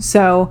 Yeah.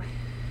 So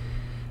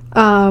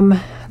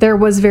there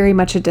was very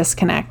much a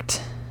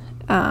disconnect.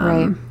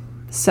 Right.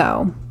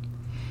 So,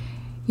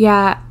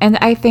 yeah, and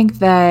I think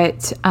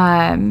that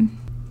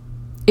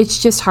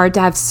it's just hard to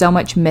have so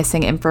much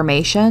missing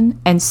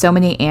information and so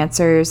many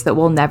answers that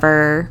we'll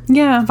never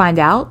find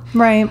out.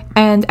 right.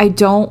 And I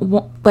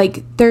don't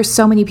there's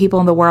so many people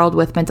in the world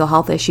with mental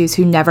health issues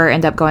who never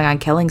end up going on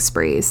killing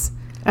sprees.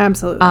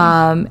 Absolutely.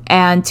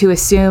 And to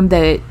assume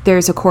that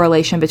there's a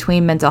correlation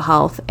between mental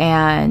health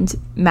and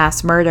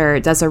mass murder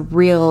does a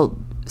real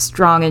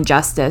strong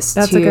injustice.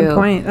 That's a good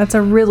point. That's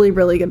a really,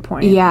 really good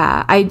point.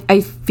 Yeah,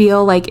 I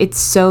feel like it's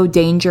so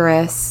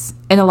dangerous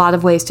in a lot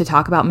of ways to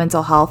talk about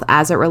mental health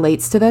as it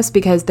relates to this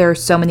because there are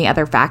so many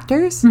other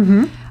factors.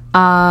 Mm-hmm.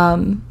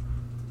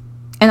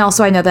 And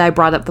also I know that I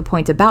brought up the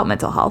point about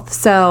mental health.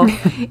 So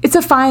it's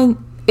a fine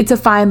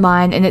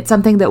line, and it's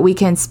something that we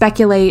can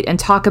speculate and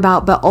talk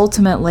about, but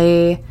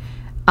ultimately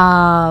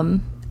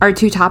our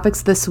two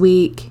topics this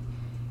week,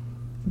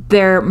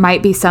 there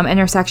might be some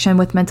intersection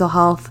with mental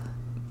health,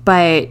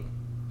 but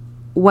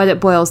what it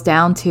boils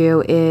down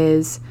to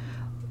is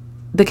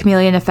the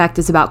chameleon effect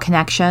is about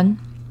connection,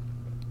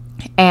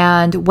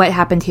 and what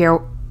happened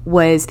here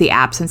was the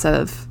absence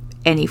of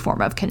any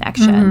form of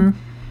connection.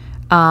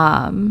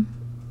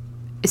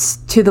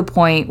 To the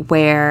point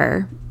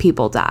where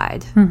people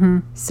died.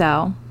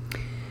 So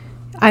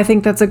I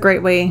think that's a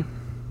great way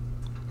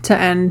to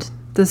end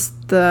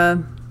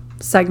the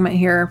segment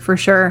here for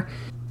sure.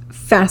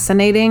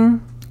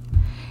 Fascinating.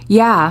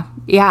 Yeah,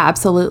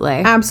 absolutely.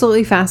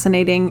 Absolutely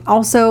fascinating.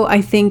 Also,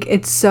 I think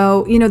it's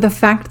so, the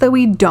fact that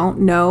we don't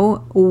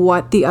know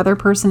what the other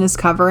person is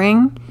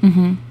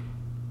covering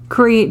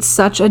creates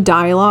such a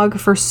dialogue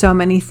for so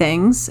many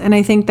things. And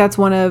I think that's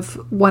one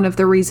of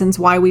the reasons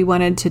why we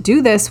wanted to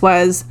do this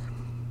was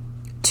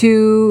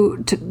to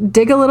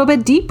dig a little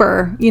bit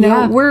deeper.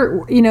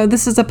 We're,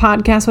 this is a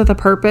podcast with a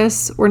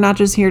purpose. We're not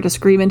just here to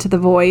scream into the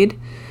void.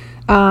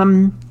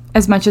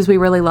 As much as we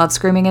really love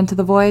screaming into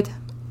the void.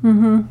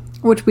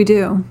 Which we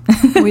do.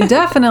 We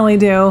definitely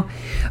do.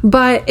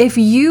 But if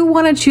you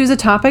want to choose a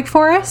topic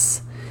for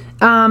us,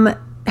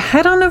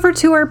 head on over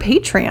to our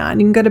Patreon.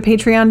 You can go to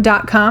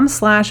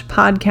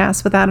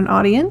patreon.com/podcast without an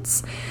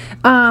audience.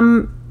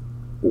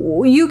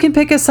 You can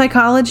pick a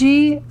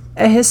psychology,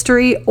 a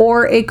history,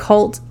 or a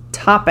cult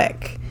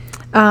topic.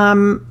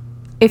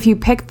 If you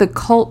pick the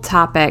cult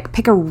topic,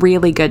 pick a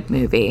really good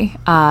movie.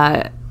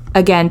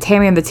 Again,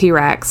 Tammy and the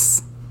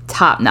T-Rex,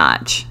 top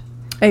notch.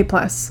 A+.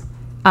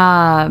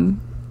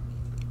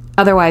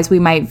 Otherwise, we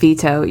might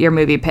veto your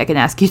movie pick and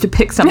ask you to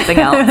pick something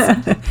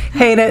else.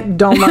 Hate it.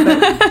 Don't love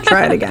it.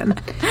 Try it again.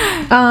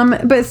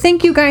 But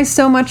thank you guys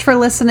so much for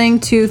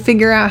listening to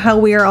figure out how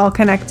we are all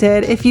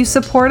connected. If you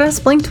support us,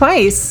 blink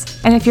twice.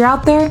 And if you're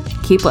out there,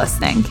 keep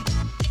listening.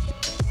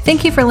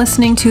 Thank you for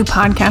listening to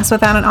Podcast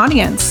Without an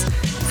Audience.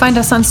 Find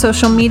us on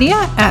social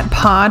media at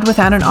Pod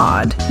Without an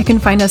Odd. You can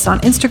find us on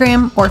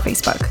Instagram or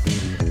Facebook.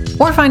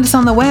 Or find us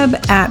on the web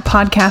at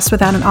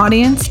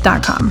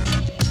podcastwithoutanaudience.com.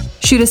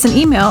 Shoot us an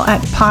email at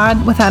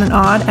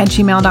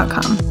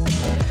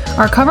podwithoutanod@gmail.com.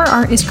 Our cover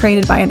art is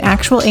created by an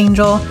actual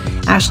angel,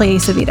 Ashley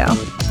Acevedo.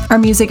 Our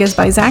music is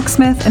by Zach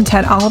Smith and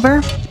Ted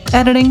Oliver.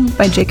 Editing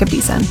by Jacob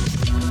Beeson.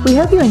 We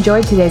hope you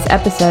enjoyed today's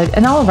episode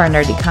and all of our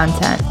nerdy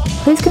content.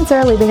 Please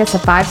consider leaving us a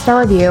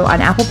 5-star review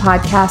on Apple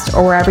Podcasts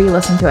or wherever you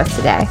listen to us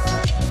today.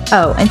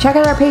 Oh, and check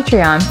out our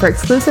Patreon for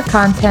exclusive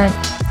content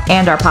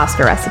and our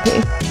pasta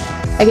recipe.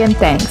 Again,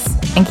 thanks,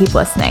 and keep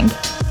listening.